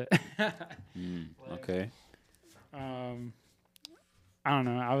jobs and shit. Okay. I don't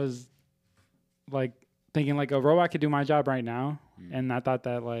know. I was like thinking like a robot could do my job right now, and I thought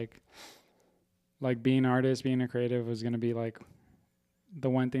that like being an artist, being a creative was gonna be like the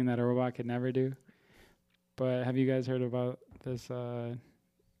one thing that a robot could never do. But have you guys heard about this Dale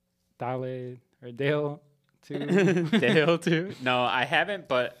or Dale 2? Dale 2? No, I haven't,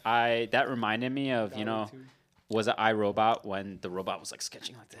 but that reminded me of, Dale 2. was it iRobot when the robot was like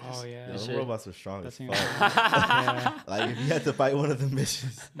sketching like this? Oh yeah. Those robots are strong as fuck. Yeah. Like if you had to fight one of the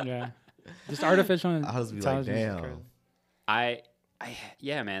missions, Yeah. Just artificial I was be like, intelligence is damn. crazy.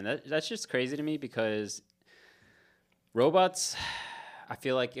 Yeah, man, that's just crazy to me because robots, I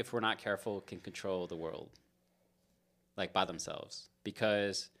feel like if we're not careful, can control the world, like by themselves.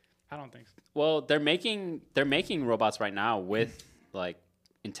 Because I don't think so. well, they're making robots right now with like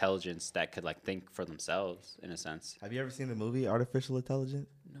intelligence that could like think for themselves in a sense. Have you ever seen the movie Artificial Intelligence?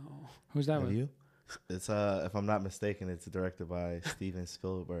 No. Who's that Have with? you? It's if I'm not mistaken, it's directed by Steven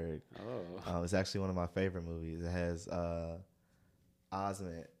Spielberg. Oh. It's actually one of my favorite movies. It has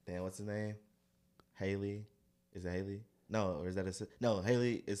Osment. Damn, what's his name? Haley. Is it Haley? No, or is that no?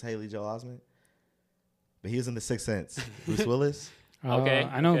 Haley is Haley Joel Osment. But he was in The Sixth Sense. Bruce Willis. Okay.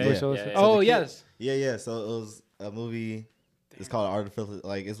 I know Okay. Bruce Yeah, Willis. yeah, yeah. Oh So the kid- yes. Yeah. So it was a movie. It's called Artificial.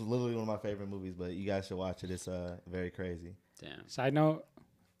 Like it's literally one of my favorite movies. But you guys should watch it. It's very crazy. Damn. Side note: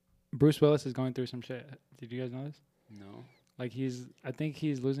 Bruce Willis is going through some shit. Did you guys know this? No. Like I think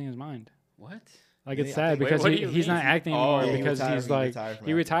he's losing his mind. What? Like Yeah, it's I sad think- because Wait, what do you he's not mean? acting Oh. anymore Yeah, because he's like retired from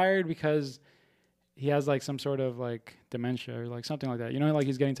he acting. retired because he has like some sort of like dementia or like something like that. You know, like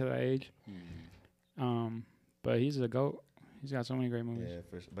he's getting to that age. But he's a goat. He's got so many great movies. Yeah,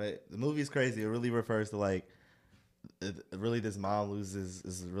 for sure. But the movie's crazy. It really refers to like, really this mom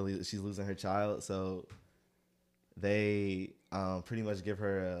she's losing her child. So they pretty much give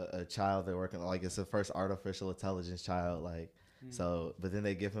her a child they're working on. Like it's the first artificial intelligence child. Like so, but then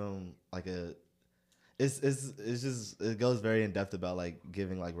they give him like it's just it goes very in depth about like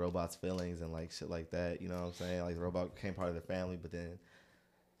giving like robots feelings and like shit like that. You know what I'm saying? Like the robot became part of the family, but then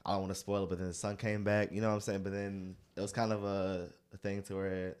I don't want to spoil it, but then the son came back, you know what I'm saying? But then it was kind of a thing to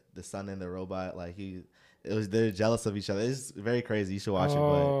where the son and the robot, like they're jealous of each other. It's very crazy. You should watch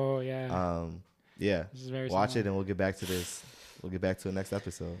Oh it. yeah. But yeah, This is very watch similar. it and we'll get back to this. We'll get back to the next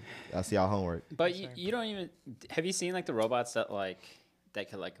episode. I'll see y'all homework. But you don't even have you seen like the robots that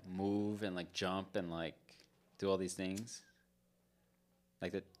could like move and like jump and like do all these things?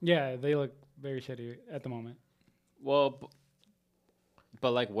 Like that. Yeah, they look very shitty at the moment. Well,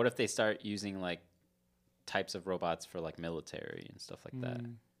 but like, what if they start using like types of robots for like military and stuff like that?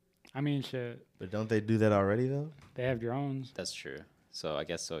 I mean, shit. But don't they do that already though? They have drones. That's true. So I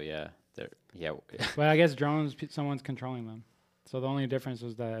guess so. Yeah. Yeah. But I guess drones, someone's controlling them. So the only difference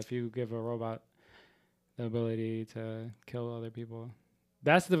was that if you give a robot the ability to kill other people,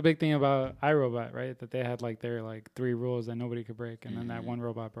 that's the big thing about iRobot, right? That they had like their like 3 rules that nobody could break, and then that one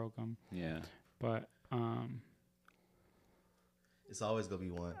robot broke them. Yeah. But It's always gonna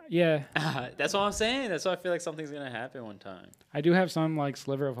be one. yeah, That's what I'm saying. That's why I feel like something's gonna happen one time. I do have some like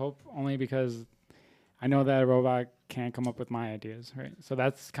sliver of hope, only because I know that a robot can't come up with my ideas, right? So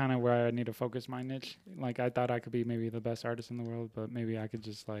that's kind of where I need to focus my niche. Like I thought I could be maybe the best artist in the world, but maybe I could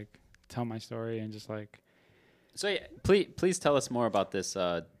just like tell my story and just like. So yeah, please tell us more about this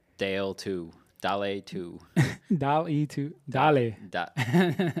Dale 2. Dale 2. Dal-E 2. Dale.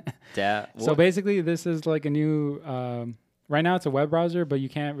 So basically, this is like a new. Right now, it's a web browser, but you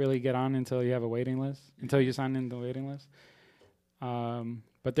can't really get on until you have a waiting list. Until you sign in the waiting list.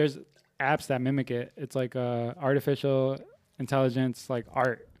 But there's apps that mimic it. It's like artificial intelligence, like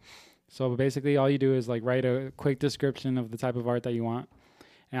art. So basically, all you do is like write a quick description of the type of art that you want.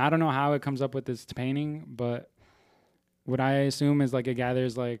 And I don't know how it comes up with this painting, but what I assume is like it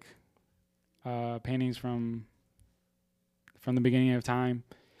gathers like paintings from the beginning of time.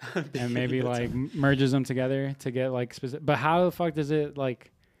 And maybe like merges them together to get like specific. But how the fuck does it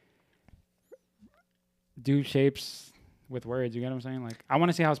like do shapes with words? You get what I'm saying? Like I want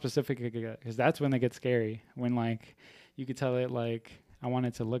to see how specific it could get, because that's when it gets scary. When like you could tell it like I want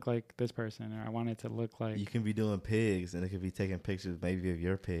it to look like this person, or I want it to look like. You can be doing pigs, and it could be taking pictures maybe of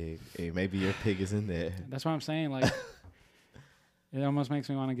your pig. Hey, maybe your pig is in there. That's what I'm saying. Like it almost makes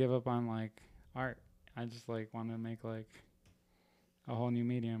me want to give up on like art. I just like want to make like a whole new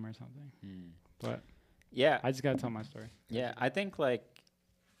medium or something. But yeah, I just gotta tell my story. yeah, I think like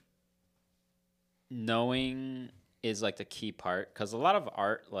knowing is like the key part, because a lot of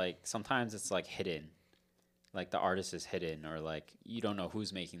art, like sometimes it's like hidden, like the artist is hidden, or like you don't know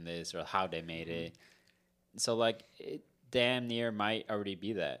who's making this or how they made it. So like it damn near might already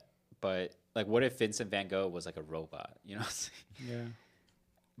be that. But like, what if Vincent Van Gogh was like a robot? You know what I'm saying? Yeah.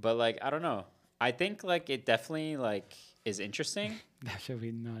 But like, I don't know. I think like it definitely like is interesting. That should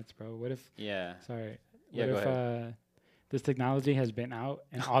be nuts, bro. What if? Yeah. Sorry. Yeah, What go if ahead. this technology has been out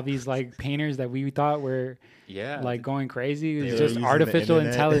and all these like painters that we thought were Yeah. like going crazy They is were just using the artificial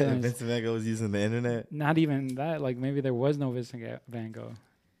internet. intelligence. Vincent Van Gogh was using the internet. Not even that. Like maybe there was no Vincent Van Gogh.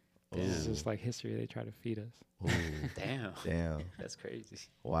 This is Ooh. just like history they try to feed us. Ooh, Damn. damn. That's crazy.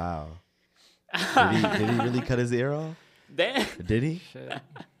 Wow. Did he really cut his ear off? Damn. Did he? Shit.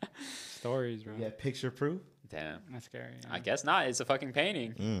 Stories, bro. Yeah, picture proof. Damn. That's scary. Yeah. I guess not. It's a fucking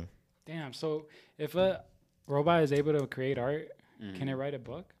painting. Mm. Damn. So if a robot is able to create art, Mm. can it write a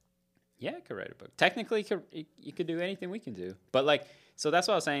book? Yeah, it could write a book. Technically, you could do anything we can do. But like, so that's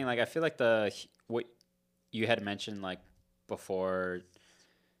what I was saying. Like, I feel like what you had mentioned like before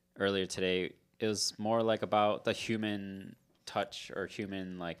earlier today, it was more like about the human touch or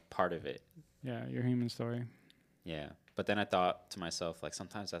human like part of it. Yeah, your human story. Yeah. But then I thought to myself, like,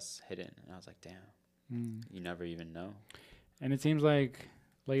 sometimes that's hidden. And I was like, damn, Mm. you never even know. And it seems like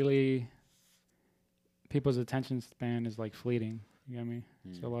lately people's attention span is like fleeting. You get me?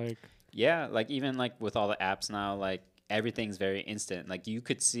 So like, Yeah, like even like with all the apps now, like everything's very instant. Like you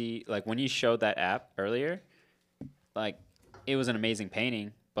could see, like when you showed that app earlier, like it was an amazing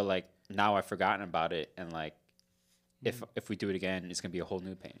painting, but like now I've forgotten about it, and like if we do it again, it's gonna be a whole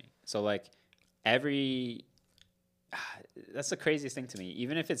new painting. So like that's the craziest thing to me.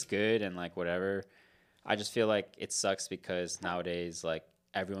 Even if it's good and like whatever, I just feel like it sucks because nowadays like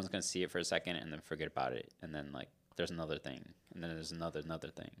everyone's gonna see it for a second and then forget about it, and then like there's another thing, and then there's another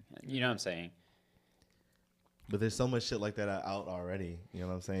thing. You know what I'm saying? But there's so much shit like that out already. You know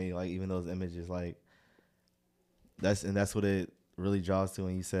what I'm saying? Like even those images, like that's what it really draws to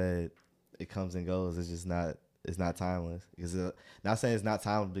when you said it comes and goes. It's just not. It's not timeless. Because not saying it's not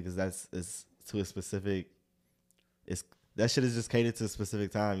timeless because it's to a specific. It's that shit is just catered to a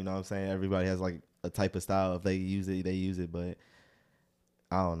specific time. You know what I'm saying? Everybody has like a type of style. If they use it, they use it. But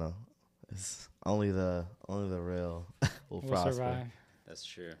I don't know. It's only the real will we'll prosper. survive. That's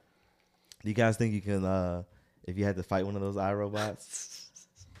true. Do you guys think you can, if you had to fight one of those iRobots,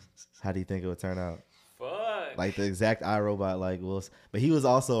 how do you think it would turn out? Fuck. Like the exact iRobot, like but he was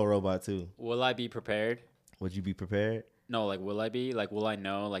also a robot too. Will I be prepared? Would you be prepared? No, like will I be? Like will I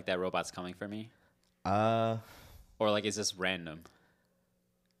know like that robot's coming for me? I Or like is this random?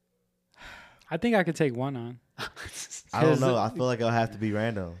 I think I could take one on. don't know. I feel like it'll have to be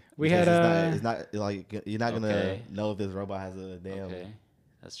random. We Because had it's not like you're not gonna Okay. know if this robot has a damn Okay,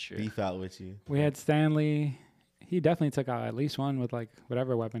 that's true. beef out with you. We had Stanley. He definitely took out at least one with like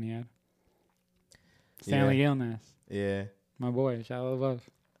whatever weapon he had. Stanley Gilness, Yeah, my boy, Shallow Love.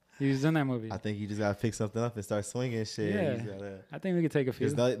 He was in that movie. I think you just gotta pick something up and start swinging shit. Yeah. You just gotta, I think we could take a few.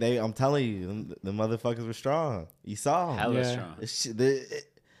 'cause I'm telling you, the motherfuckers were strong. You saw them. Hella Yeah. strong.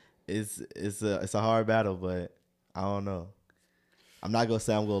 It's a hard battle, but I don't know. I'm not gonna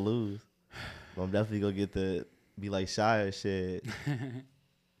say I'm gonna lose, but I'm definitely gonna be like shy or shit.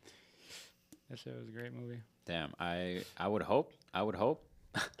 That shit was a great movie. Damn, I would hope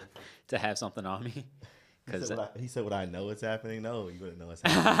to have something on me. He said, "Would I know what's happening?" No, you wouldn't know what's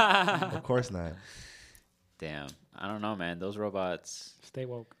happening. Of course not. Damn, I don't know, man. Those robots, Stay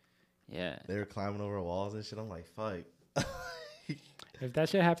woke. yeah. They were climbing over walls and shit. I'm like, fuck. If that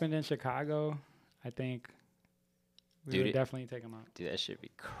shit happened in Chicago, I think we Dude, would definitely take him out. Dude, that should be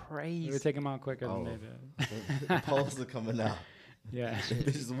We crazy. would take him out quicker than Oh. they did. The polls are coming out. Yeah.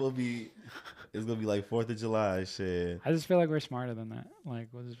 It's gonna be like 4th of July shit. I just feel like we're smarter than that. Like,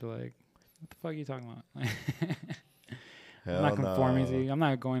 we'll just be like, what the fuck are you talking about? I'm Hell not conforming no. to you. I'm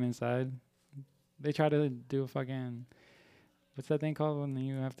not going inside. They try to do a fucking, what's that thing called when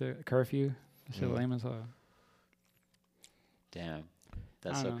you have to curfew? That shit lame as hell. Damn, I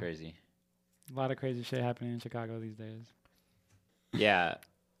that's don't so know. crazy. A lot of crazy shit happening in Chicago these days. Yeah,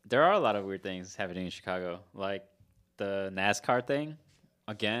 there are a lot of weird things happening in Chicago, like the NASCAR thing.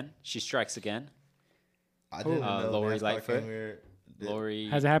 Again, she strikes again. I didn't know Lori NASCAR Lightfoot. came here. Lori.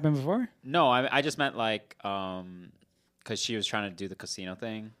 Has it happened before? No, I just meant like because she was trying to do the casino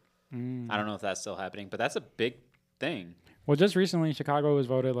thing. I don't know if that's still happening, but that's a big thing. Well, just recently, Chicago was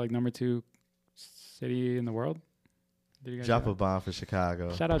voted like #2 city in the world. Did you guys Drop hear a bomb for Chicago.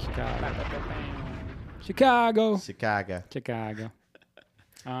 that? Shout out Chicago. Chicago. Chicago. Chicago.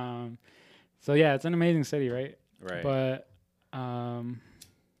 So yeah, it's an amazing city, right? Right. But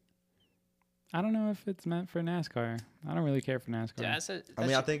I don't know if it's meant for NASCAR. I don't really care for NASCAR. Yeah,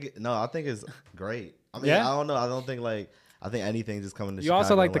 I think it's great. I mean, Yeah? I don't know. I don't think I think anything just coming to You Chicago.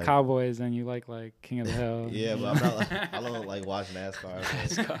 also like the Cowboys, and you like King of the Hill. Yeah, but I'm not. I don't like watch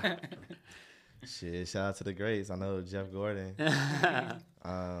NASCAR. But shit, shout out to the greats. I know Jeff Gordon.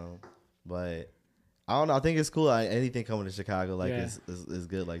 But I don't know. I think it's cool. Anything coming to Chicago is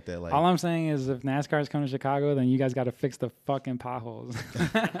good like that. Like all I'm saying is, if NASCAR's coming to Chicago, then you guys got to fix the fucking potholes.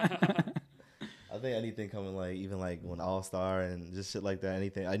 I think anything coming even when All Star and just shit like that.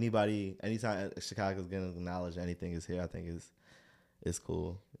 Anytime Chicago's gonna acknowledge anything is here, I think it's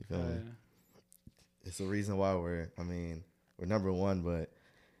cool. You feel me? It's the reason why we're number one, but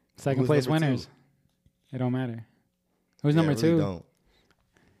second place winners. It don't matter. Who's number really two? Don't.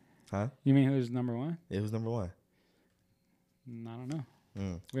 Huh? You mean who's number one? Yeah, who's number one? I don't know.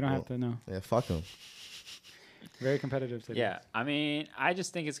 We don't have to know. Yeah, fuck them. Very competitive city. Yeah, I mean, I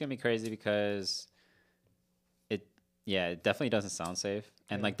just think it's gonna be crazy because it definitely doesn't sound safe,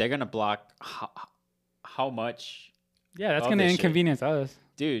 and they're gonna block how much. Yeah, that's gonna inconvenience us,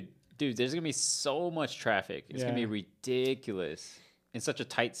 dude. There's gonna be so much traffic. It's gonna be ridiculous in such a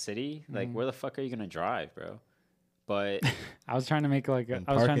tight city. Like, where the fuck are you gonna drive, bro? But I was trying to make parking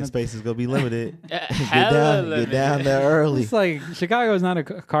spaces gonna be limited. Get down there early. It's like Chicago is not a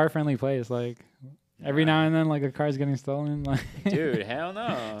car friendly place. Like every now and then, a car's getting stolen. Like, dude, hell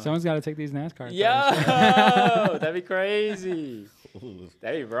no. Someone's got to take these NASCAR cars. Yo, that'd be crazy.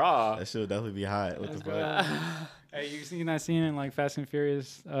 That'd be raw. That shit would definitely be hot. What the fuck? Hey, you seen that scene in Fast and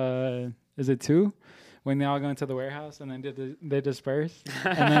Furious? Is it 2? When they all go into the warehouse and then they disperse,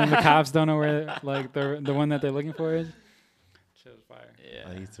 and then the cops don't know where the one that they're looking for is. Shit was fire. Yeah.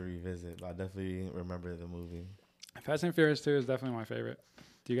 I need to revisit, but I definitely remember the movie. Fast and Furious 2 is definitely my favorite.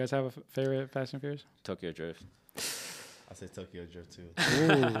 Do you guys have a favorite Fast and Furious? Tokyo Drift. I say Tokyo Drift too.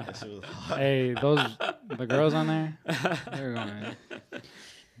 That shit was hot. Hey, the girls on there, they're going.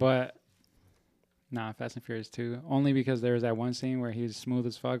 But nah, Fast and Furious 2. Only because there was that one scene where he was smooth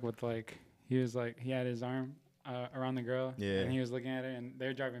as fuck with he had his arm around the girl, and he was looking at her, and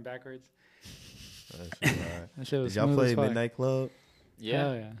they're driving backwards. That shit was Did y'all play Midnight Club?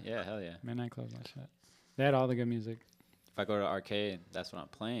 Yeah. Hell yeah. Midnight Club's my shit. They had all the good music. If I go to the arcade, that's what I'm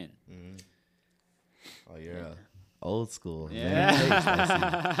playing. Mm-hmm. Oh, you're old school. Yeah.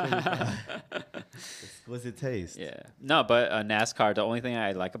 Exquisite taste. Yeah. No, but NASCAR, the only thing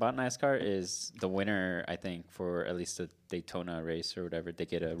I like about NASCAR is the winner, I think, for at least the Daytona race or whatever, they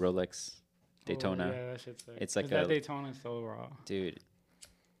get a Rolex Daytona. Oh, yeah, that shit's sick. It's like that Daytona's so raw. Dude,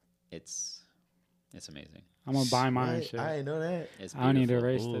 it's amazing. I'm going to buy mine. Right? Shit. I didn't know that. I don't need to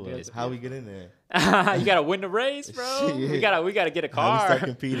race How we get in there? You got to win the race, bro. Shit. We gotta get a car. How we start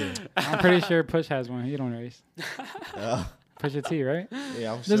competing? I'm pretty sure Push has one. He don't race. Pusha T, right?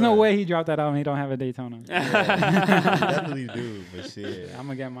 Yeah, I'm sure. There's no way he dropped that album. He don't have a Daytona. Yeah, he definitely do, but shit. I'm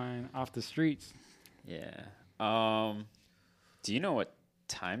gonna get mine off the streets. Yeah. Do you know what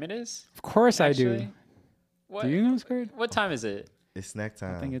time it is? Of course Actually? I do. What? Do you know, Squared? What time is it? It's snack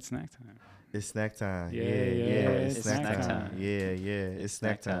time. I think it's snack time. It's snack time. Yeah, It's snack snack time. time. Yeah. It's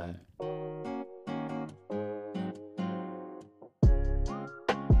snack time.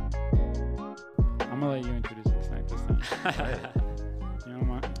 I'm gonna let you introduce the snack this time. You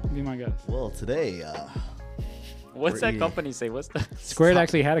know, be my guest. Well, today, What's we're that eating. company say? What's the Squared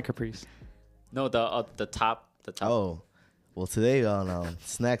actually had a Caprice. No, the top. Oh, well, today on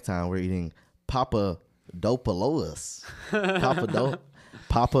snack time, we're eating Papa Dopaloas.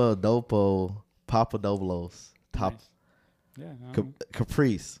 Papa Dopolos. Top Nice. Yeah.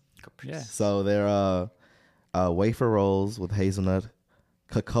 Caprice. Yeah. So they're wafer rolls with hazelnut,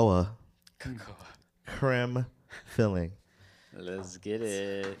 cocoa, creme filling. Let's get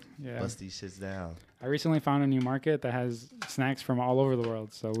it. Yeah. Bust these shits down. I recently found a new market that has snacks from all over the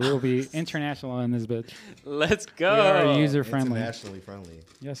world, so we will be international in this bitch. Let's We are go. user friendly. Internationally friendly.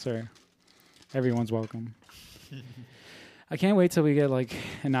 Yes, sir. Everyone's welcome. I can't wait till we get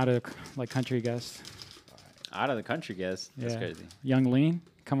an out of country guest. Out of the country, guess. That's crazy. Young Lean,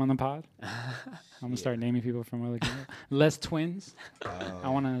 come on the pod. I'm gonna start naming people from other countries. Les Twins. I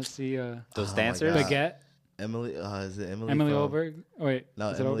want to see Those my dancers. God. Baguette. Emily, is it Emily? Emily from, Olberg. Oh, wait, No,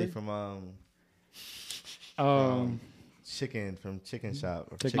 is it Emily Olberg? from Chicken Shop.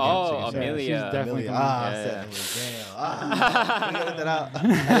 Or Chicken Oh, Shop. Amelia. She's definitely Amelia. coming. I Yeah. said Emily. Damn. Edit that out.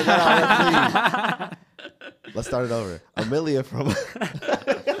 Edit that out, please. Let's start it over. Amelia from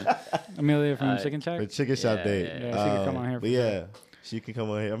Amelia from Chicken Shack. the Chicken Shop Yeah, date. yeah, yeah. She could come on here But for yeah, she can come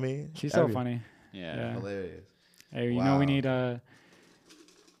on here. I mean, She's so funny. Yeah. hilarious. Hey, you Wow. know we need All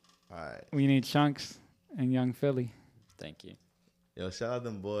right. Chunks and Young Philly. Thank you. Yo, shout out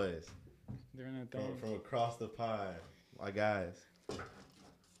them boys. Doing a thing. From across the pond. My guys. All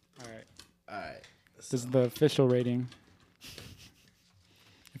right. All right. This is the official rating.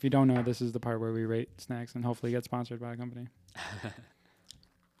 If you don't know, this is the part where we rate snacks and hopefully get sponsored by a company.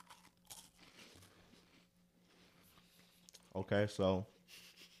 Okay, so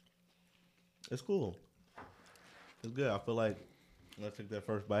it's cool. It's good. I feel like when I took that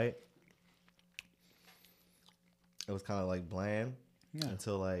first bite, it was kind of like bland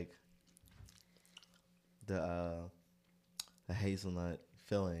until like the hazelnut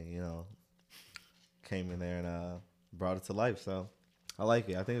filling, you know, came in there and brought it to life. So I like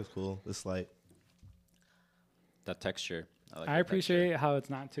it. I think it's cool. It's like That texture. Like I appreciate how it's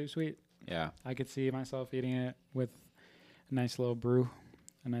not too sweet. Yeah. I could see myself eating it with a nice little brew,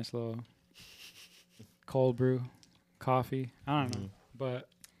 a nice little cold brew, coffee. I don't know, but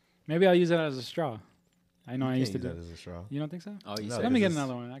maybe I'll use it as a straw. I know I used to do that as a straw. You don't think so? Oh, you No, said Let me get it's-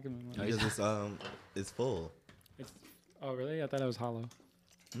 another one. I can. Because it's full. Oh, really? I thought it was hollow.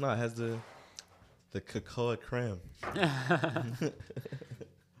 No, it has the cocoa creme.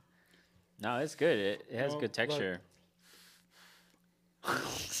 No, it's good. It has Well, good texture. I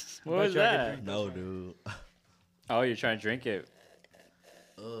What bet was you I could that? drink No, this one. dude. Oh, you're trying to drink it.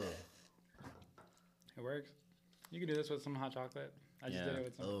 Ugh. It works. You could do this with some hot chocolate. I just did it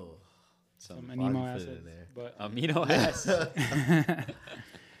with some, Oh. some Some amino Why'd you put it acids. in there? But amino acids.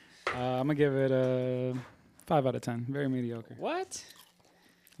 I'm gonna give it a 5 out of 10. Very mediocre. What?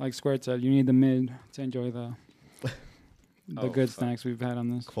 Like Squirt said, you need the mid to enjoy the Oh, good fuck. snacks we've had on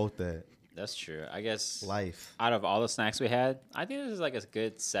this. Quote that. That's true. I guess Life. out of all the snacks we had, I think this is like a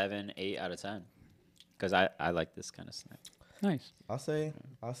good 7, 8 out of 10. Because I like this kind of snack. Nice. I'll say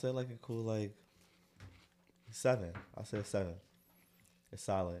like a cool like 7. I'll say a 7. It's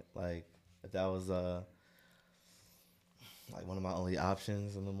solid. Like if that was like one of my only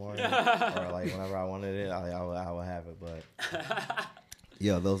options in the morning, or like whenever I wanted it, I would have it. But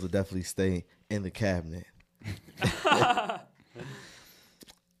yeah, those would definitely stay in the cabinet.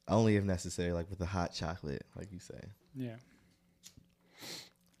 Only if necessary, like with the hot chocolate, like you say. Yeah.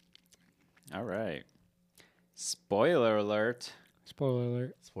 All right. Spoiler alert. Spoiler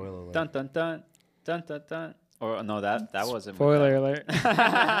alert. Spoiler alert. Dun dun dun dun dun dun. Or no, that wasn't. Spoiler alert.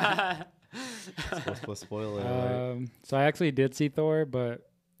 Spoiler alert. So I actually did see Thor, but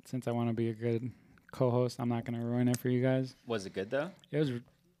since I want to be a good co-host, I'm not gonna ruin it for you guys. Was it good though? It was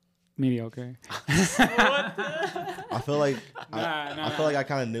mediocre. I feel like Nah, I feel like I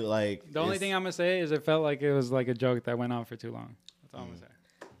kind of knew like The only thing I'm gonna say is it felt like it was like a joke that went on for too long. That's all I'm gonna say.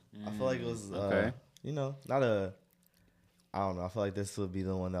 I feel like it was Okay. you know, not a I don't know. I feel like this would be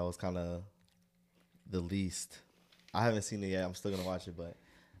the one that was kind of the least. I haven't seen it yet. I'm still gonna watch it, but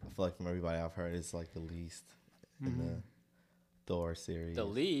I feel like from everybody I've heard, it's like the least in the Thor series. The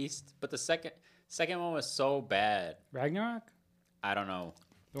least, but the second one was so bad. Ragnarok, I don't know.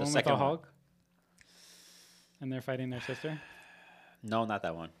 the one with second the Hulk, and they're fighting their sister. No, not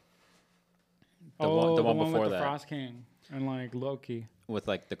that one. The one one before with the that. Frost King and like Loki. With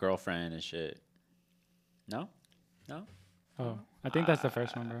like the girlfriend and shit. No? Oh, I think that's the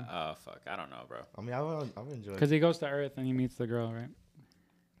first one, bro. Oh fuck, I don't know, bro. I mean, I've enjoyed. Because he goes to Earth and he meets the girl, right?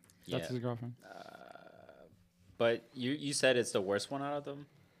 Yeah. That's his girlfriend. But you said it's the worst one out of them?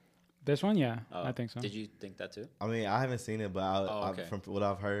 This one, yeah, Oh, I think so. Did you think that too? I mean, I haven't seen it, but okay. from what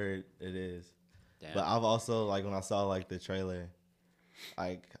I've heard, it is. Damn. But I've also like when I saw like the trailer,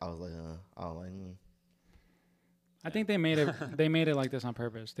 like I was like, I think they made it. They made it like this on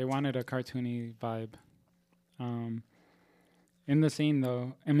purpose. They wanted a cartoony vibe. In the scene,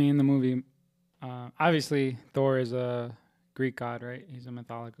 though, I mean, in the movie, obviously Thor is a Greek god, right? He's a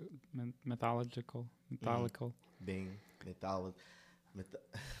mythological. being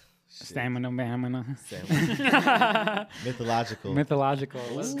Stamina, mythological. mythological.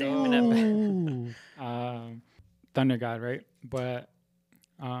 Let's go. Thunder god, right? But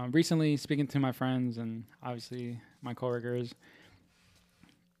recently, speaking to my friends and obviously my coworkers,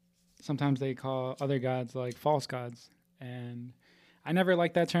 sometimes they call other gods like false gods, and I never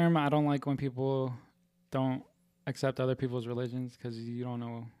like that term. I don't like when people don't accept other people's religions because you don't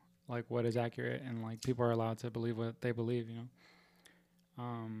know like what is accurate, and like people are allowed to believe what they believe, you know.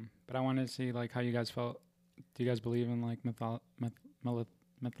 But I wanted to see like how you guys felt. Do you guys believe in like mythological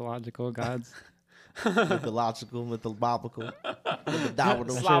gods? mythological,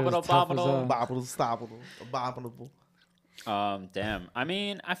 Damn. I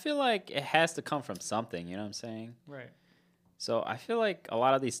mean, I feel like it has to come from something, you know what I'm saying? Right. So I feel like a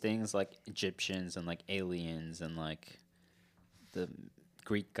lot of these things like Egyptians and like aliens and like the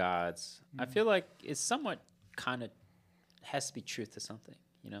Greek gods, I feel like it's somewhat kind of has to be truth to something,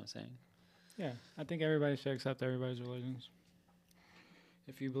 you know what I'm saying? Yeah, I think everybody should accept everybody's religions.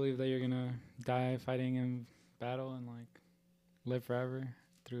 If you believe that you're gonna die fighting in battle and like live forever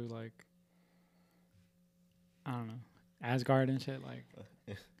through like I don't know Asgard and shit, like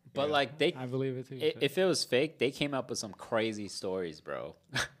But Yeah. like they, I believe it too. if it was fake, they came up with some crazy stories, bro.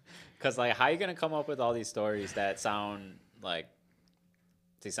 Cause like, how you gonna come up with all these stories that sound like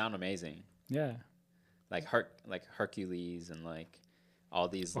they sound amazing? yeah, Like Hercules and like all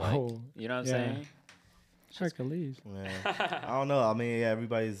these like Whoa. you know what I'm Yeah. saying? Hercules. Yeah. I don't know. I mean, yeah,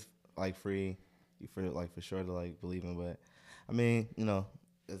 everybody's like free for sure to like believe in, but I mean, you know,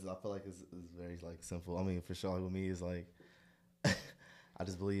 I feel like it's very like simple. I mean, for sure, like with me, is like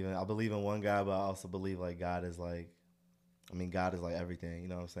I believe in one God, but I also believe like God is like, I mean, God is like everything. You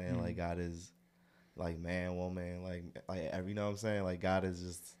know what I'm saying? Mhm. Like God is like man, woman, like every. You know what I'm saying? Like God is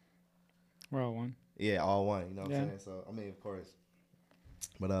just We're all one. yeah, all one. You know what Yeah. I'm saying? So I mean, of course.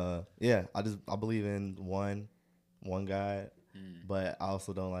 But yeah, I believe in one God, but I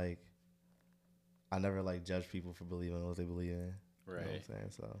also don't like. I never like judge people for believing in what they believe in. Right. You know what I'm saying?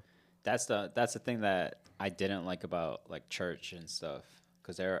 So That's the thing that I didn't like about like church and stuff,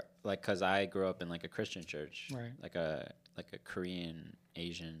 because I grew up in like a Christian church, Right. like a Korean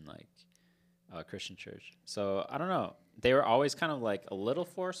Asian like Christian church. So I don't know. They were always kind of like a little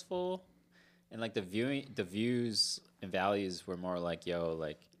forceful, and like the views and values were more like, yo,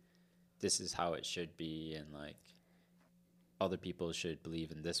 like this is how it should be, and like other people should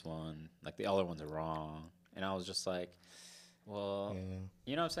believe in this one, like the other ones are wrong. And I was just like, well, yeah.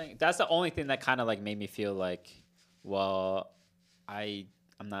 you know what I'm saying? That's the only thing that kind of like made me feel like, well, I'm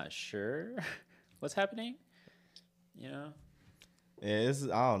not sure what's happening, you know? Yeah,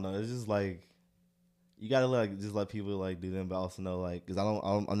 I don't know. It's just like you gotta like just let people like do them, but also know like because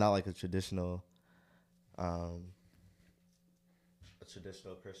I'm not like a traditional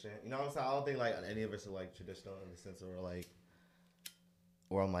Christian. You know what I'm saying? I don't think like any of us are like traditional in the sense where like,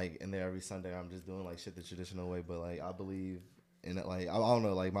 or I'm like in there every Sunday. I'm just doing like shit the traditional way, but like I believe in it. Like I don't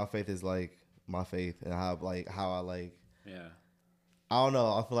know. Like my faith is like my faith, and how I like. Yeah. I don't know.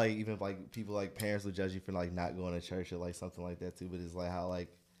 I feel like even like people like parents would judge you for like not going to church or like something like that too. But it's like how like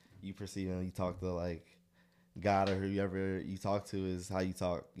you perceive and you talk to like God or whoever you talk to is how you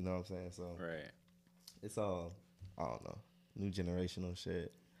talk. You know what I'm saying? So Right. it's all I don't know. New generational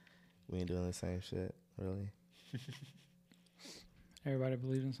shit. We ain't doing the same shit really. Everybody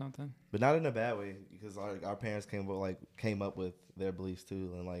believes in something. But not in a bad way because our parents came up with their beliefs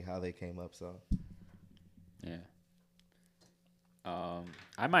too and like how they came up. So Yeah.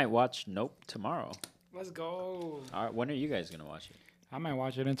 I might watch Nope tomorrow. Let's go. All right, when are you guys gonna watch it? I might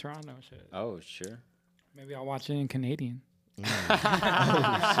watch it in Toronto. Shit. Oh, sure. Maybe I'll watch it in Canadian.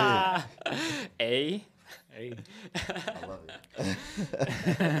 oh shit, A. Hey. I love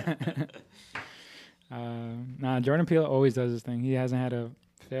it. Nah, Jordan Peele always does this thing. He hasn't had a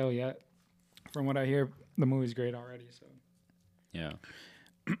fail yet. From what I hear, the movie's great already. So Yeah.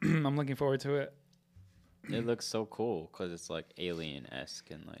 I'm looking forward to it. It looks so cool because it's like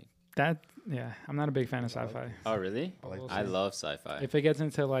alien-esque and like. That yeah, I'm not a big fan of sci-fi. Oh, really? I like We'll I see. love sci-fi. If it gets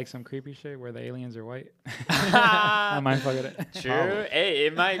into like some creepy shit where the aliens are white, I might fuck with it. True. Hey,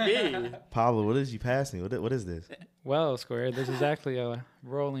 it might be. Pablo, what did you pass me? What is this? Well, Square, this is actually a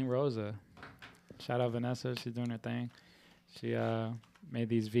Rolling Rosa. Shout out Vanessa, she's doing her thing. She made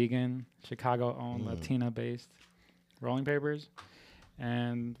these vegan, Chicago-owned, Latina-based rolling papers,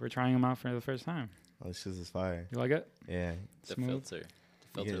 and we're trying them out for the first time. Oh, this shit is fire. You like it? Yeah. The Smooth. filter.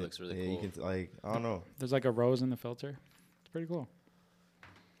 The filter looks really cool. You can like I don't know. There's like a rose in the filter. It's pretty cool.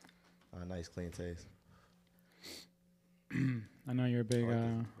 Nice clean taste. I know you're a big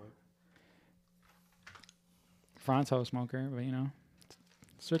Fronto smoker, but you know,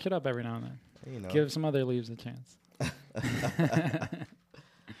 switch it up every now and then. You know. Give some other leaves a chance.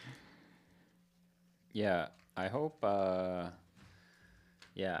 Yeah, I hope. Yeah,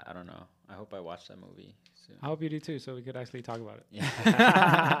 I don't know. I hope I watch that movie soon. I hope you do too, so we could actually talk about it.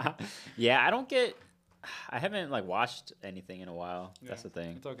 Yeah. Yeah, I haven't like watched anything in a while. That's Yeah. the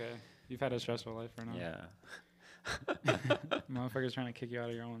thing. It's okay. You've had a stressful life for now. Yeah. Motherfuckers trying to kick you out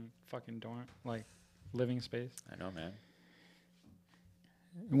of your own fucking dorm, like living space. I know, man.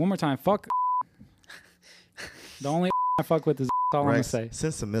 And one more time, fuck. The only I fuck with is all I'm gonna Rex, say.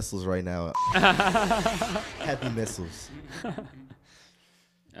 send some missiles right now. Happy missiles.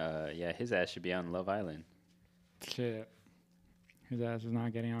 Yeah, his ass should be on Love Island. Shit. His ass is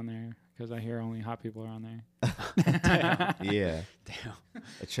not getting on there because I hear only hot people are on there. Yeah. Damn.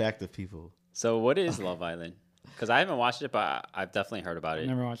 Attractive people. So what is Love Island? Because I haven't watched it, but I've definitely heard about I it.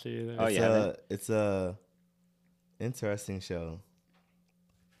 never watched it either. Oh, yeah. It's a interesting show.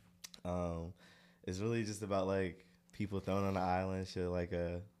 It's really just about like people thrown on the island, shit like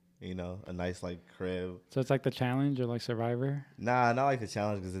a nice like crib. So it's like the challenge or like Survivor. Nah, not like the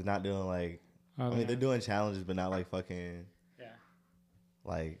challenge because they're not doing like. Oh, I mean, they're doing challenges, but not like fucking. Yeah.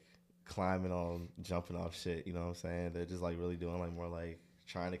 Like climbing on, jumping off shit. You know what I'm saying? They're just like really doing like more like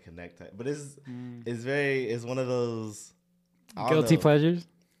trying to connect. But it's one of those guilty pleasures.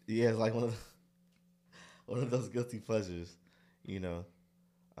 Yeah, it's like one of those guilty pleasures. You know.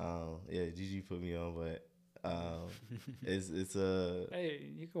 Yeah, Gigi put me on, but it's a.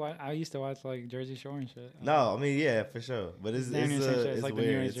 Hey, you can watch. I used to watch like Jersey Shore and shit. No, I mean yeah, for sure, but it's like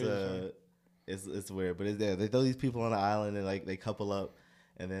weird. It's weird, but it's there. They throw these people on the island and like they couple up,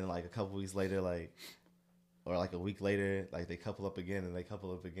 and then like a couple weeks later, like or like a week later, like they couple up again and they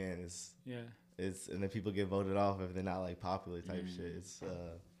couple up again. It's and then people get voted off if they're not like popular type shit.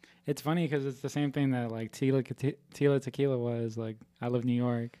 It's funny because it's the same thing that like Tila Tequila was like. I live in New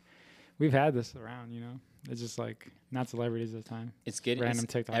York. We've had this around, you know. It's just like not celebrities at the time. It's getting random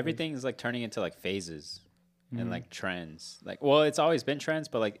TikTok. Everything is like turning into like phases and like trends. Like, well, it's always been trends,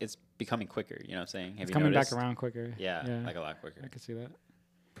 but like it's becoming quicker. You know what I'm saying? It's coming back around quicker. Yeah, like a lot quicker. I could see that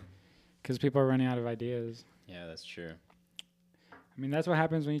because people are running out of ideas. Yeah, that's true. I mean, that's what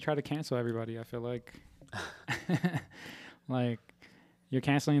happens when you try to cancel everybody. I feel like, like. You're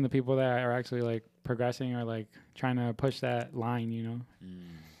canceling the people that are actually like progressing or like trying to push that line, you know.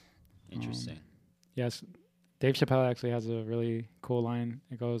 Interesting. Yes, Dave Chappelle actually has a really cool line.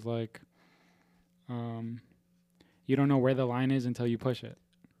 It goes like, "You don't know where the line is until you push it."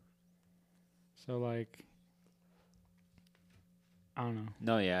 So like, I don't know.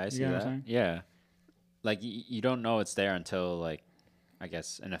 No, yeah, I see that. Yeah, like you don't know it's there until like, I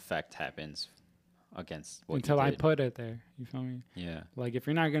guess an effect happens. Against what until I put it there, you feel me? Yeah. Like if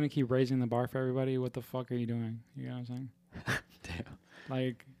you're not gonna keep raising the bar for everybody, what the fuck are you doing? You know what I'm saying? Damn.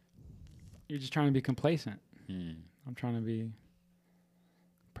 Like you're just trying to be complacent. I'm trying to be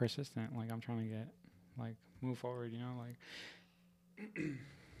persistent. Like I'm trying to get like move forward. You know, like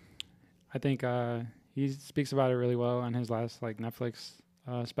I think he speaks about it really well on his last like Netflix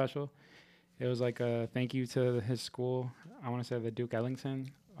special. It was like a thank you to his school. I want to say the Duke Ellington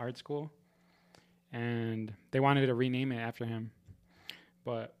Art School. And they wanted to rename it after him.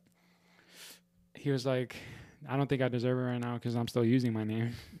 But he was like, I don't think I deserve it right now because I'm still using my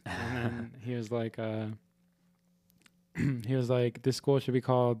name. And then he was like, this school should be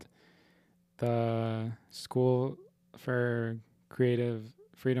called the School for Creative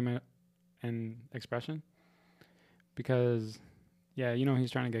Freedom and Expression. Because, yeah, you know,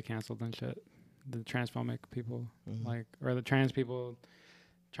 he's trying to get canceled and shit. The transphobic people, like, or the trans people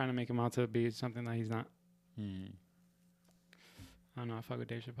trying to make him out to be something that he's not. I don't know. I fuck with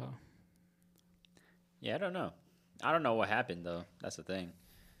Dave Chappelle. Yeah, I don't know. I don't know what happened though. That's the thing.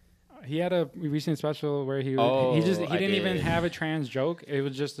 He had a recent special where he didn't even have a trans joke. It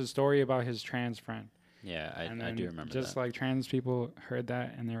was just a story about his trans friend. Yeah, I do remember just that. Like trans people heard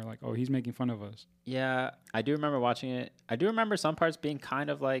that and they were like, "Oh, he's making fun of us." Yeah, I do remember watching it. I do remember some parts being kind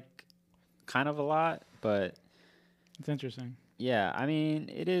of a lot, but it's interesting. Yeah, I mean,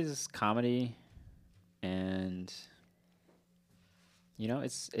 it is comedy, and you know,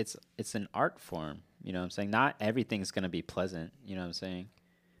 it's an art form. You know what I'm saying? Not everything's gonna be pleasant. You know what I'm saying?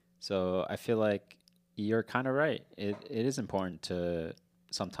 So I feel like you're kind of right. It is important to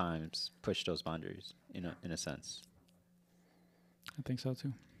sometimes push those boundaries. In a sense. I think so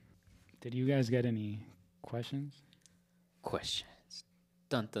too. Did you guys get any questions? Questions.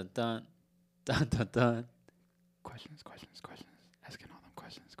 Dun dun dun, dun dun dun. Questions. Asking all them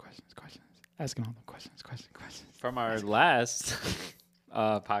questions. Asking all them questions. From our last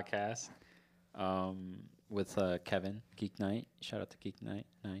podcast with Kevin, Geek Night. Shout out to Geek Night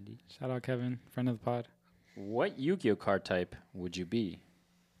 90. Shout out Kevin, friend of the pod. What Yu-Gi-Oh card type would you be?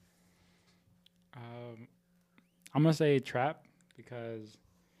 I'm going to say trap because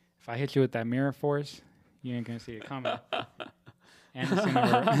if I hit you with that mirror force, you ain't going to see it coming. And it's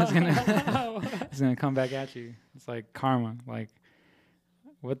gonna come back at you. It's like karma. Like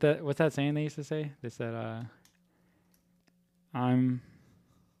what's that saying they used to say? They said, I'm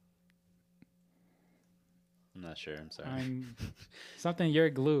not sure. I'm sorry. I'm something. You're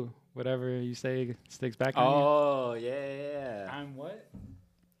glue. Whatever you say sticks back on you. Oh yeah. I'm what?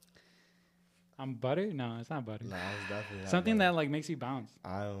 I'm butter? No, it's not butter. No, it's definitely not something butter. that like makes you bounce.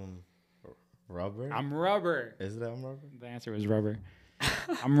 I'm rubber. I'm rubber. Is it I'm rubber? The answer was rubber.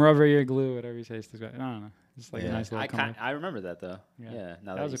 I'm rubber. You're glue. Whatever you say sticks back. I don't know. It's like a nice little. I remember that though. Yeah.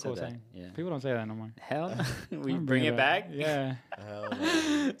 Now that was a cool saying. Yeah. People don't say that no more. Hell, we bring it back. Yeah.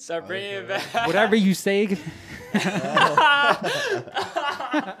 Start bringing it back. Whatever you say.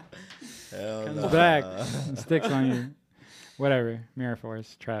 Hell Comes no. back and sticks on you. Whatever. Mirror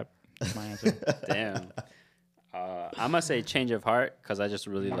force trap. That's my answer. Damn. I'm gonna say change of heart because I just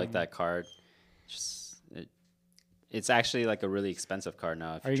really like that card. It's actually like a really expensive card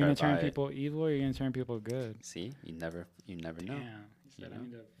now. If Are you try gonna to turn buy it. people evil or are you gonna turn people good? See, you never know. Damn. You said I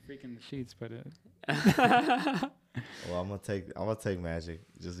need to freaking the sheets, but it. Well, I'm gonna take Magic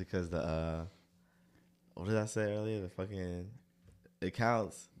just because the what did I say earlier? The fucking it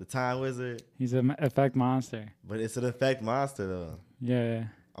counts. The Time Wizard. He's an effect monster. But it's an effect monster though. Yeah.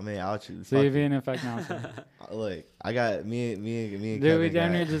 I mean, I'll choose. So you're being an effect monster. Look, I got me and Dude, Kevin we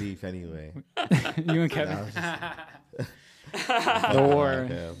damn near got just- beef anyway. You and Kevin. The war.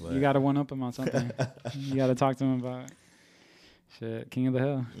 You got to one up him on something. You got to talk to him about shit. King of the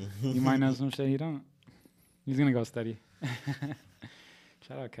Hill. You might know some shit he don't. He's gonna go steady.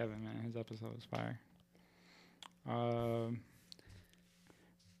 Shout out Kevin, man. His episode was fire.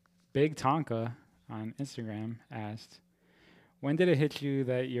 Big Tonka on Instagram asked, when did it hit you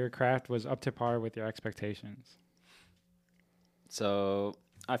that your craft was up to par with your expectations? So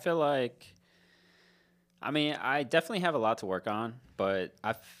I feel like, I mean, I definitely have a lot to work on, but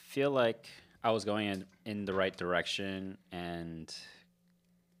I feel like I was going in the right direction and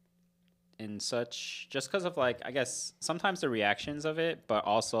in such, just because of like, I guess sometimes the reactions of it, but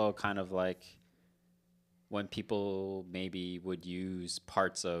also kind of like when people maybe would use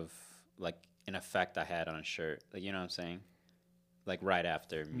parts of like an effect I had on a shirt, like, you know what I'm saying? Like right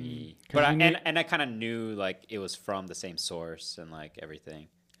after me, but I kind of knew like it was from the same source and like everything.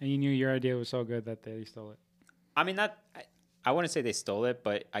 And you knew your idea was so good that they stole it. I mean, I wouldn't say they stole it,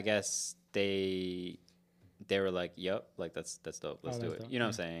 but I guess they were like, "Yep, like that's dope. Let's do it." Dope. You know what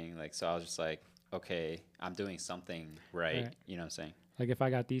I'm saying? Like, so I was just like, "Okay, I'm doing something right." You know what I'm saying? Like if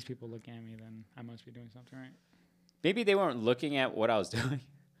I got these people looking at me, then I must be doing something right. Maybe they weren't looking at what I was doing,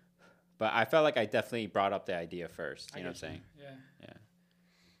 but I felt like I definitely brought up the idea first. You know what I'm saying? Yeah. Yeah.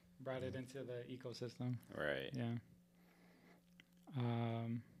 Brought it into the ecosystem. Right. Yeah.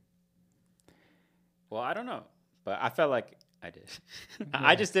 Well, I don't know, but I felt like I did.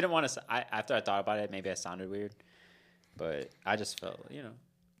 I just didn't want to. After I thought about it, maybe I sounded weird, but I just felt, you know.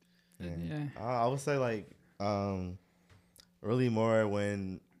 Yeah. I would say like really more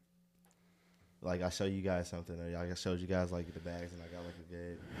when like I show you guys something or I showed you guys like the bags and I got like a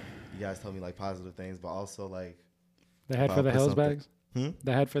good. You guys told me like positive things, but also like the head for the Hills something- bags.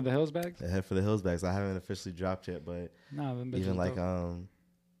 The head for the Hills bags. the head for the Hills bags. I haven't officially dropped yet, but No, them bitches even like dope.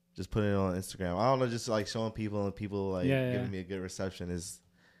 just putting it on Instagram. I don't know, just like showing people and people like giving me a good reception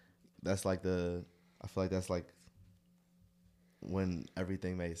that's like I feel like that's like when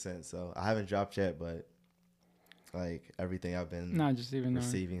everything made sense. So I haven't dropped yet, but like everything I've been just even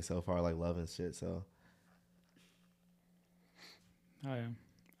receiving so far, like love and shit. So oh yeah,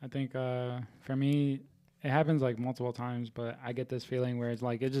 I think for me it happens like multiple times, but I get this feeling where it's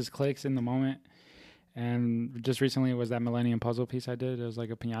like it just clicks in the moment. And just recently was that Millennium Puzzle piece I did. It was like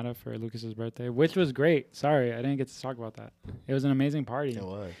a piñata for Lucas's birthday, which was great. Sorry, I didn't get to talk about that. It was an amazing party. it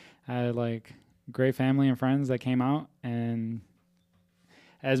was. I had like great family and friends that came out, and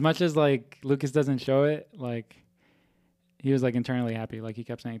as much as like Lucas doesn't show it, like he was like internally happy. Like he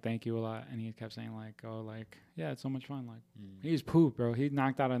kept saying thank you a lot, and he kept saying like, oh, like yeah, it's so much fun. Like he was pooped, bro. He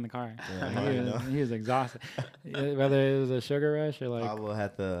knocked out in the car. Yeah, Like, he was exhausted. Whether it was a sugar rush or like Pablo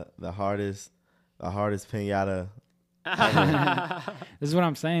had the hardest piñata. this is what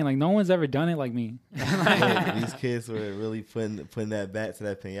I'm saying. Like no one's ever done it like me. These kids were really putting that back to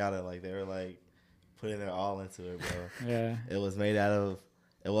that piñata. Like they were like putting their all into it, bro. Yeah. It was made out of.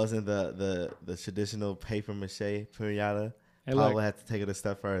 It wasn't the traditional paper mache piñata. Hey, Pablo look, had to take it a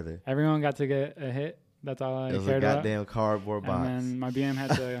step further. everyone got to get a hit. That's all I It was a cared about. goddamn cardboard box. And then my BM had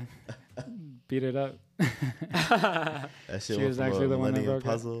to beat it up. That shit She went was from actually a the one that millennium broke it.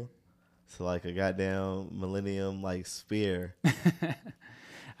 puzzle to like a goddamn millennium like spear.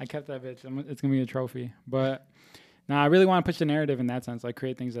 I kept that bitch. It's gonna be a trophy. But no, I really want to push the narrative in that sense. Like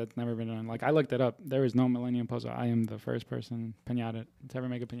create things that's never been done. Like I looked it up. There is no Millennium Puzzle. I am the first person piñata to ever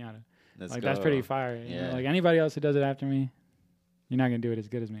make a piñata. Like that's pretty fire. You know? Yeah. Like anybody else who does it after me, you're not gonna do it as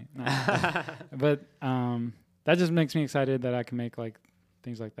good as me. No. But that just makes me excited that I can make like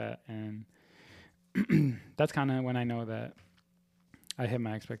things like that, and that's kind of when I know that I hit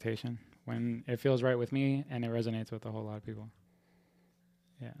my expectation, when it feels right with me and it resonates with a whole lot of people.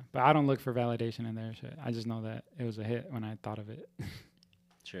 Yeah, but I don't look for validation in their shit. I just know that it was a hit when I thought of it.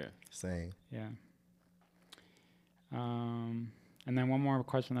 Sure. Same. Yeah. And then one more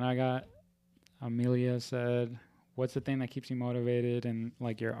question that I got. Amelia said, what's the thing that keeps you motivated in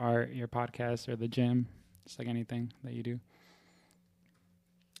like your art, your podcast, or the gym? Just like anything that you do.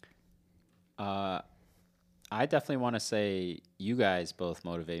 I definitely want to say you guys both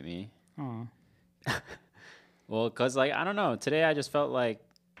motivate me. Oh, Well, because, like, I don't know. Today I just felt like,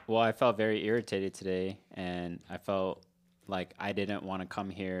 well, I felt very irritated today. And I felt like I didn't want to come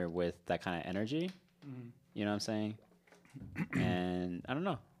here with that kind of energy. You know what I'm saying? And I don't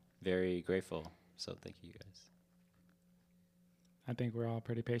know. Very grateful. So thank you guys. I think we're all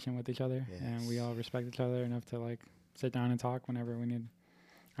pretty patient with each other, Yes. and we all respect each other enough to like sit down and talk whenever we need.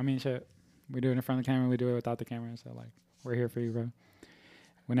 I mean, shit, we do it in front of the camera, we do it without the camera. So like, we're here for you, bro.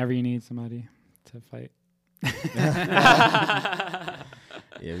 Whenever you need somebody to fight.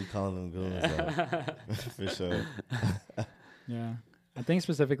 Yeah, we calling them goons though. For sure. Yeah, I think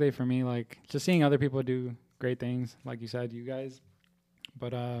specifically for me, like just seeing other people do great things, like you said, you guys.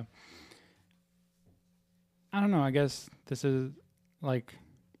 But I don't know. I guess this is like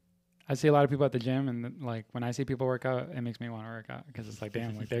I see a lot of people at the gym, and like when I see people work out, it makes me want to work out because it's like,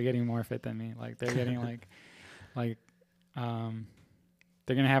 damn, like they're getting more fit than me. Like they're getting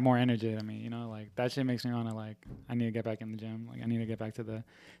they're gonna have more energy than me. You know, like that shit makes me want to like I need to get back in the gym. Like I need to get back to the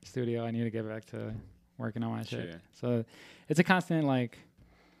studio. I need to get back to working on my shit. Sure. So it's a constant like.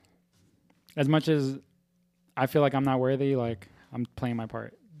 As much as I feel like I'm not worthy, like I'm playing my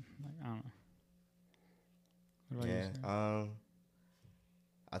part. Like, I don't know. What about you, sir? Yeah.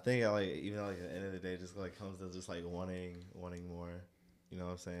 I think like even like at the end of the day, just like comes to just like wanting more. You know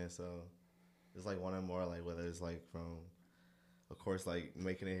what I'm saying? So just like wanting more, like whether it's like from, of course, like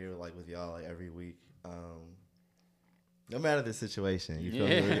making it here like with y'all like every week. No matter the situation, you feel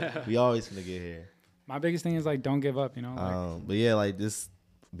me? We always gonna get here. My biggest thing is like don't give up. You know. Like, But yeah, like just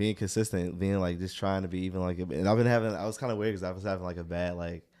being consistent, being like just trying to be even like, and I was kind of weird because I was having like a bad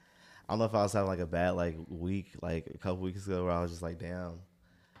like, I don't know if I was having like a bad like week like a couple weeks ago where I was just like, damn,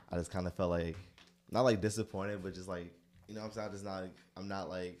 I just kind of felt like not like disappointed, but just like, you know what I'm saying, I'm not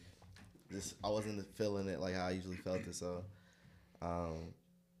like just I wasn't feeling it like how I usually felt it. So I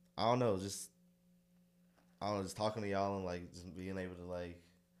don't know, just talking to y'all and like just being able to like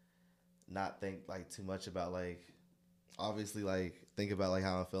not think like too much about like, obviously like think about like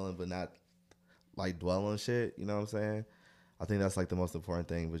how I'm feeling, but not like dwell on shit. You know what I'm saying? I think that's like the most important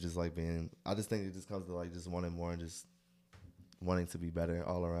thing. But just like I just think it just comes to like just wanting more and just wanting to be better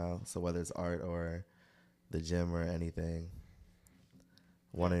all around. So whether it's art or the gym or anything,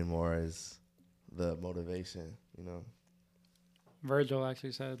 wanting more is the motivation. You know. Virgil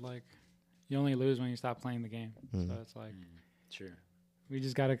actually said like, you only lose when you stop playing the game. So it's like, Sure. we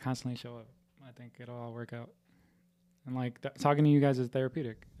just gotta constantly show up. I think it'll all work out. And like talking to you guys is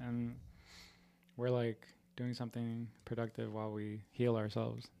therapeutic, and we're like doing something productive while we heal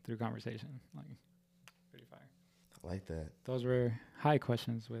ourselves through conversation. Like, pretty fire. I like that. Those were high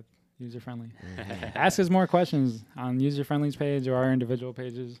questions with user friendly. Ask us more questions on user friendly's page or our individual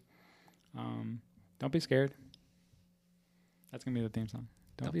pages. Don't be scared. That's gonna be the theme song.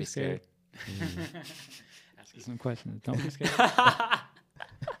 Don't be scared. Ask us some questions. Don't be scared.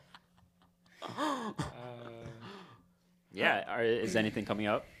 Yeah. Is anything coming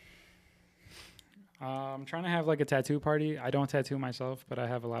up? I'm trying to have like a tattoo party. I don't tattoo myself, but I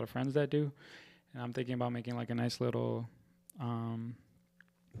have a lot of friends that do. And I'm thinking about making like a nice little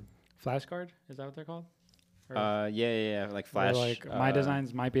flashcard. Is that what they're called? Yeah. Like flash. Or like my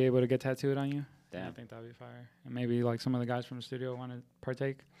designs might be able to get tattooed on you. Damn. I think that'd be fire. And maybe like some of the guys from the studio want to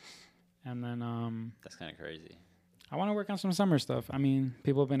partake. And then That's kind of crazy. I want to work on some summer stuff. I mean,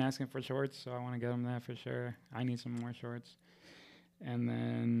 people have been asking for shorts, so I want to get them that for sure. I need some more shorts. And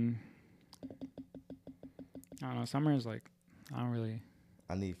then I don't know. Summer is like I don't really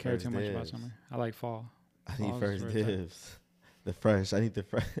care too much about summer. I like fall. I need Fall's first where it's at. dibs. The fresh. I need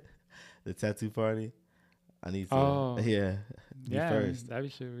the tattoo party. I need to. Oh. Yeah. Yeah, first.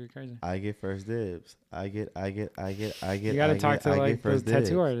 that should be crazy. I get first dibs. I get. You gotta talk to like the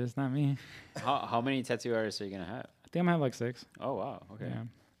tattoo artist, not me. How many tattoo artists are you gonna have? I think I'm gonna have like 6. Oh wow. Okay.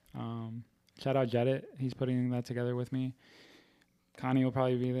 Yeah. Shout out Jedit. He's putting that together with me. Connie will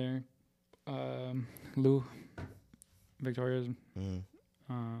probably be there. Lou, Victoria's.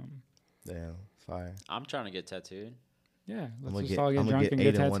 Damn, fire. I'm trying to get tattooed. Yeah, I'm let's gonna just all get drunk and get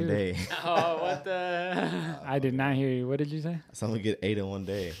 8 in tattooed. one day. Oh, what the? I did not hear you. What did you say? So I'm gonna get 8 in one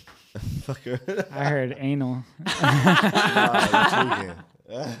day. Fucker. I heard anal. Nah, you're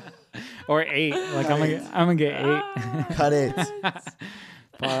tweaking. Or 8. Like I'm gonna get 8. Cut it.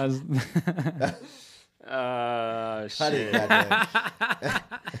 Pause. Cut it. Goddamn.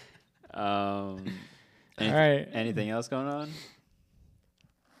 All right. Anything else going on?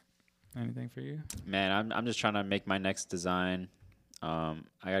 Anything for you? Man, I'm just trying to make my next design. I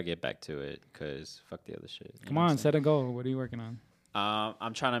gotta get back to it because fuck the other shit. Come on, set a goal. What are you working on?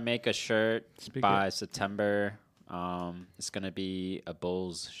 I'm trying to make a shirt Speak by it. September. It's gonna be a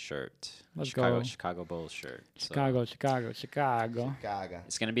Bulls shirt. Let's Chicago, go. Chicago Bulls shirt. So Chicago. Chicago.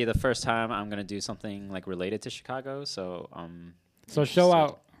 it's gonna be the first time I'm gonna do something like related to Chicago. So So show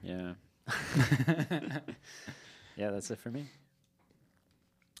out. Yeah. Yeah, that's it for me.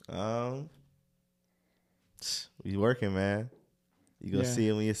 We working, man. You gonna see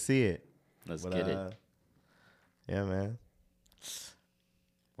it when you see it. Let's get it. Yeah, man.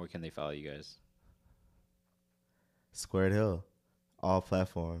 Where can they follow you guys? Squared Hill, all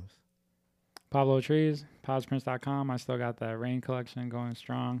platforms. Pablo Trees, PosPrince.com. I still got that Rain collection going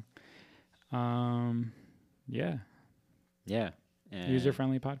strong. Yeah. Yeah. And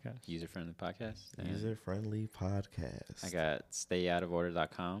User-friendly podcast. User-friendly podcast. And User-friendly podcast. I got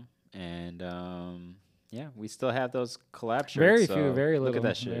stayoutoforder.com. And yeah, we still have those collab shirts. Very so few, very little. Look at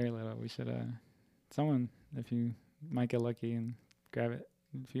that shit. Very little. We should, someone, if you might get lucky and grab it.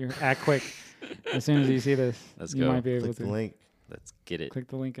 If you act quick, as soon as you see this, Let's you go. might be able Click to. the link. Let's get it. Click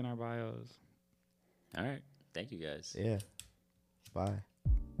the link in our bios. All right. Thank you, guys. Yeah. Bye.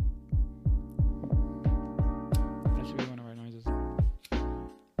 That should be one of our noises.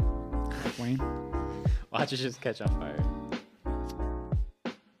 Like Wayne. Watch it just catch on fire.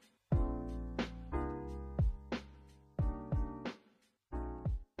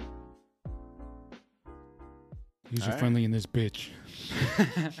 User-friendly in this bitch.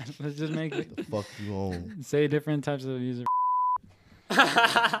 Let's just make it. The fuck you on? Say different types of user.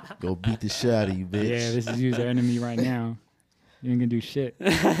 Go beat the shit out of you, bitch. Yeah, this is user enemy right now. You ain't gonna do shit. Yeah,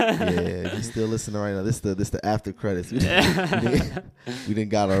 if you still listening right now, this the after credits. We done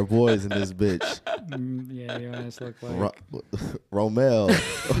got our boys in this bitch. Yeah, your ass look like. Romel.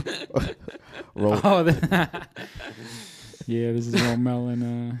 Yeah, this is Romel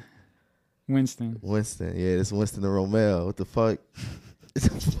and Winston. Winston. Yeah, this Winston and Romel. What the fuck?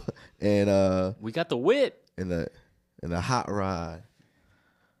 And We got the whip. in the hot rod.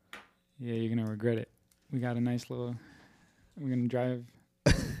 Yeah, you're gonna regret it. We got a nice little. We're gonna drive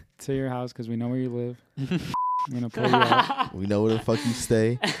to your house because we know where you live. We're gonna pull you out. We know where the fuck you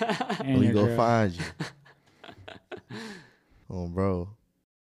stay. And We your go girl. find you. Oh, bro.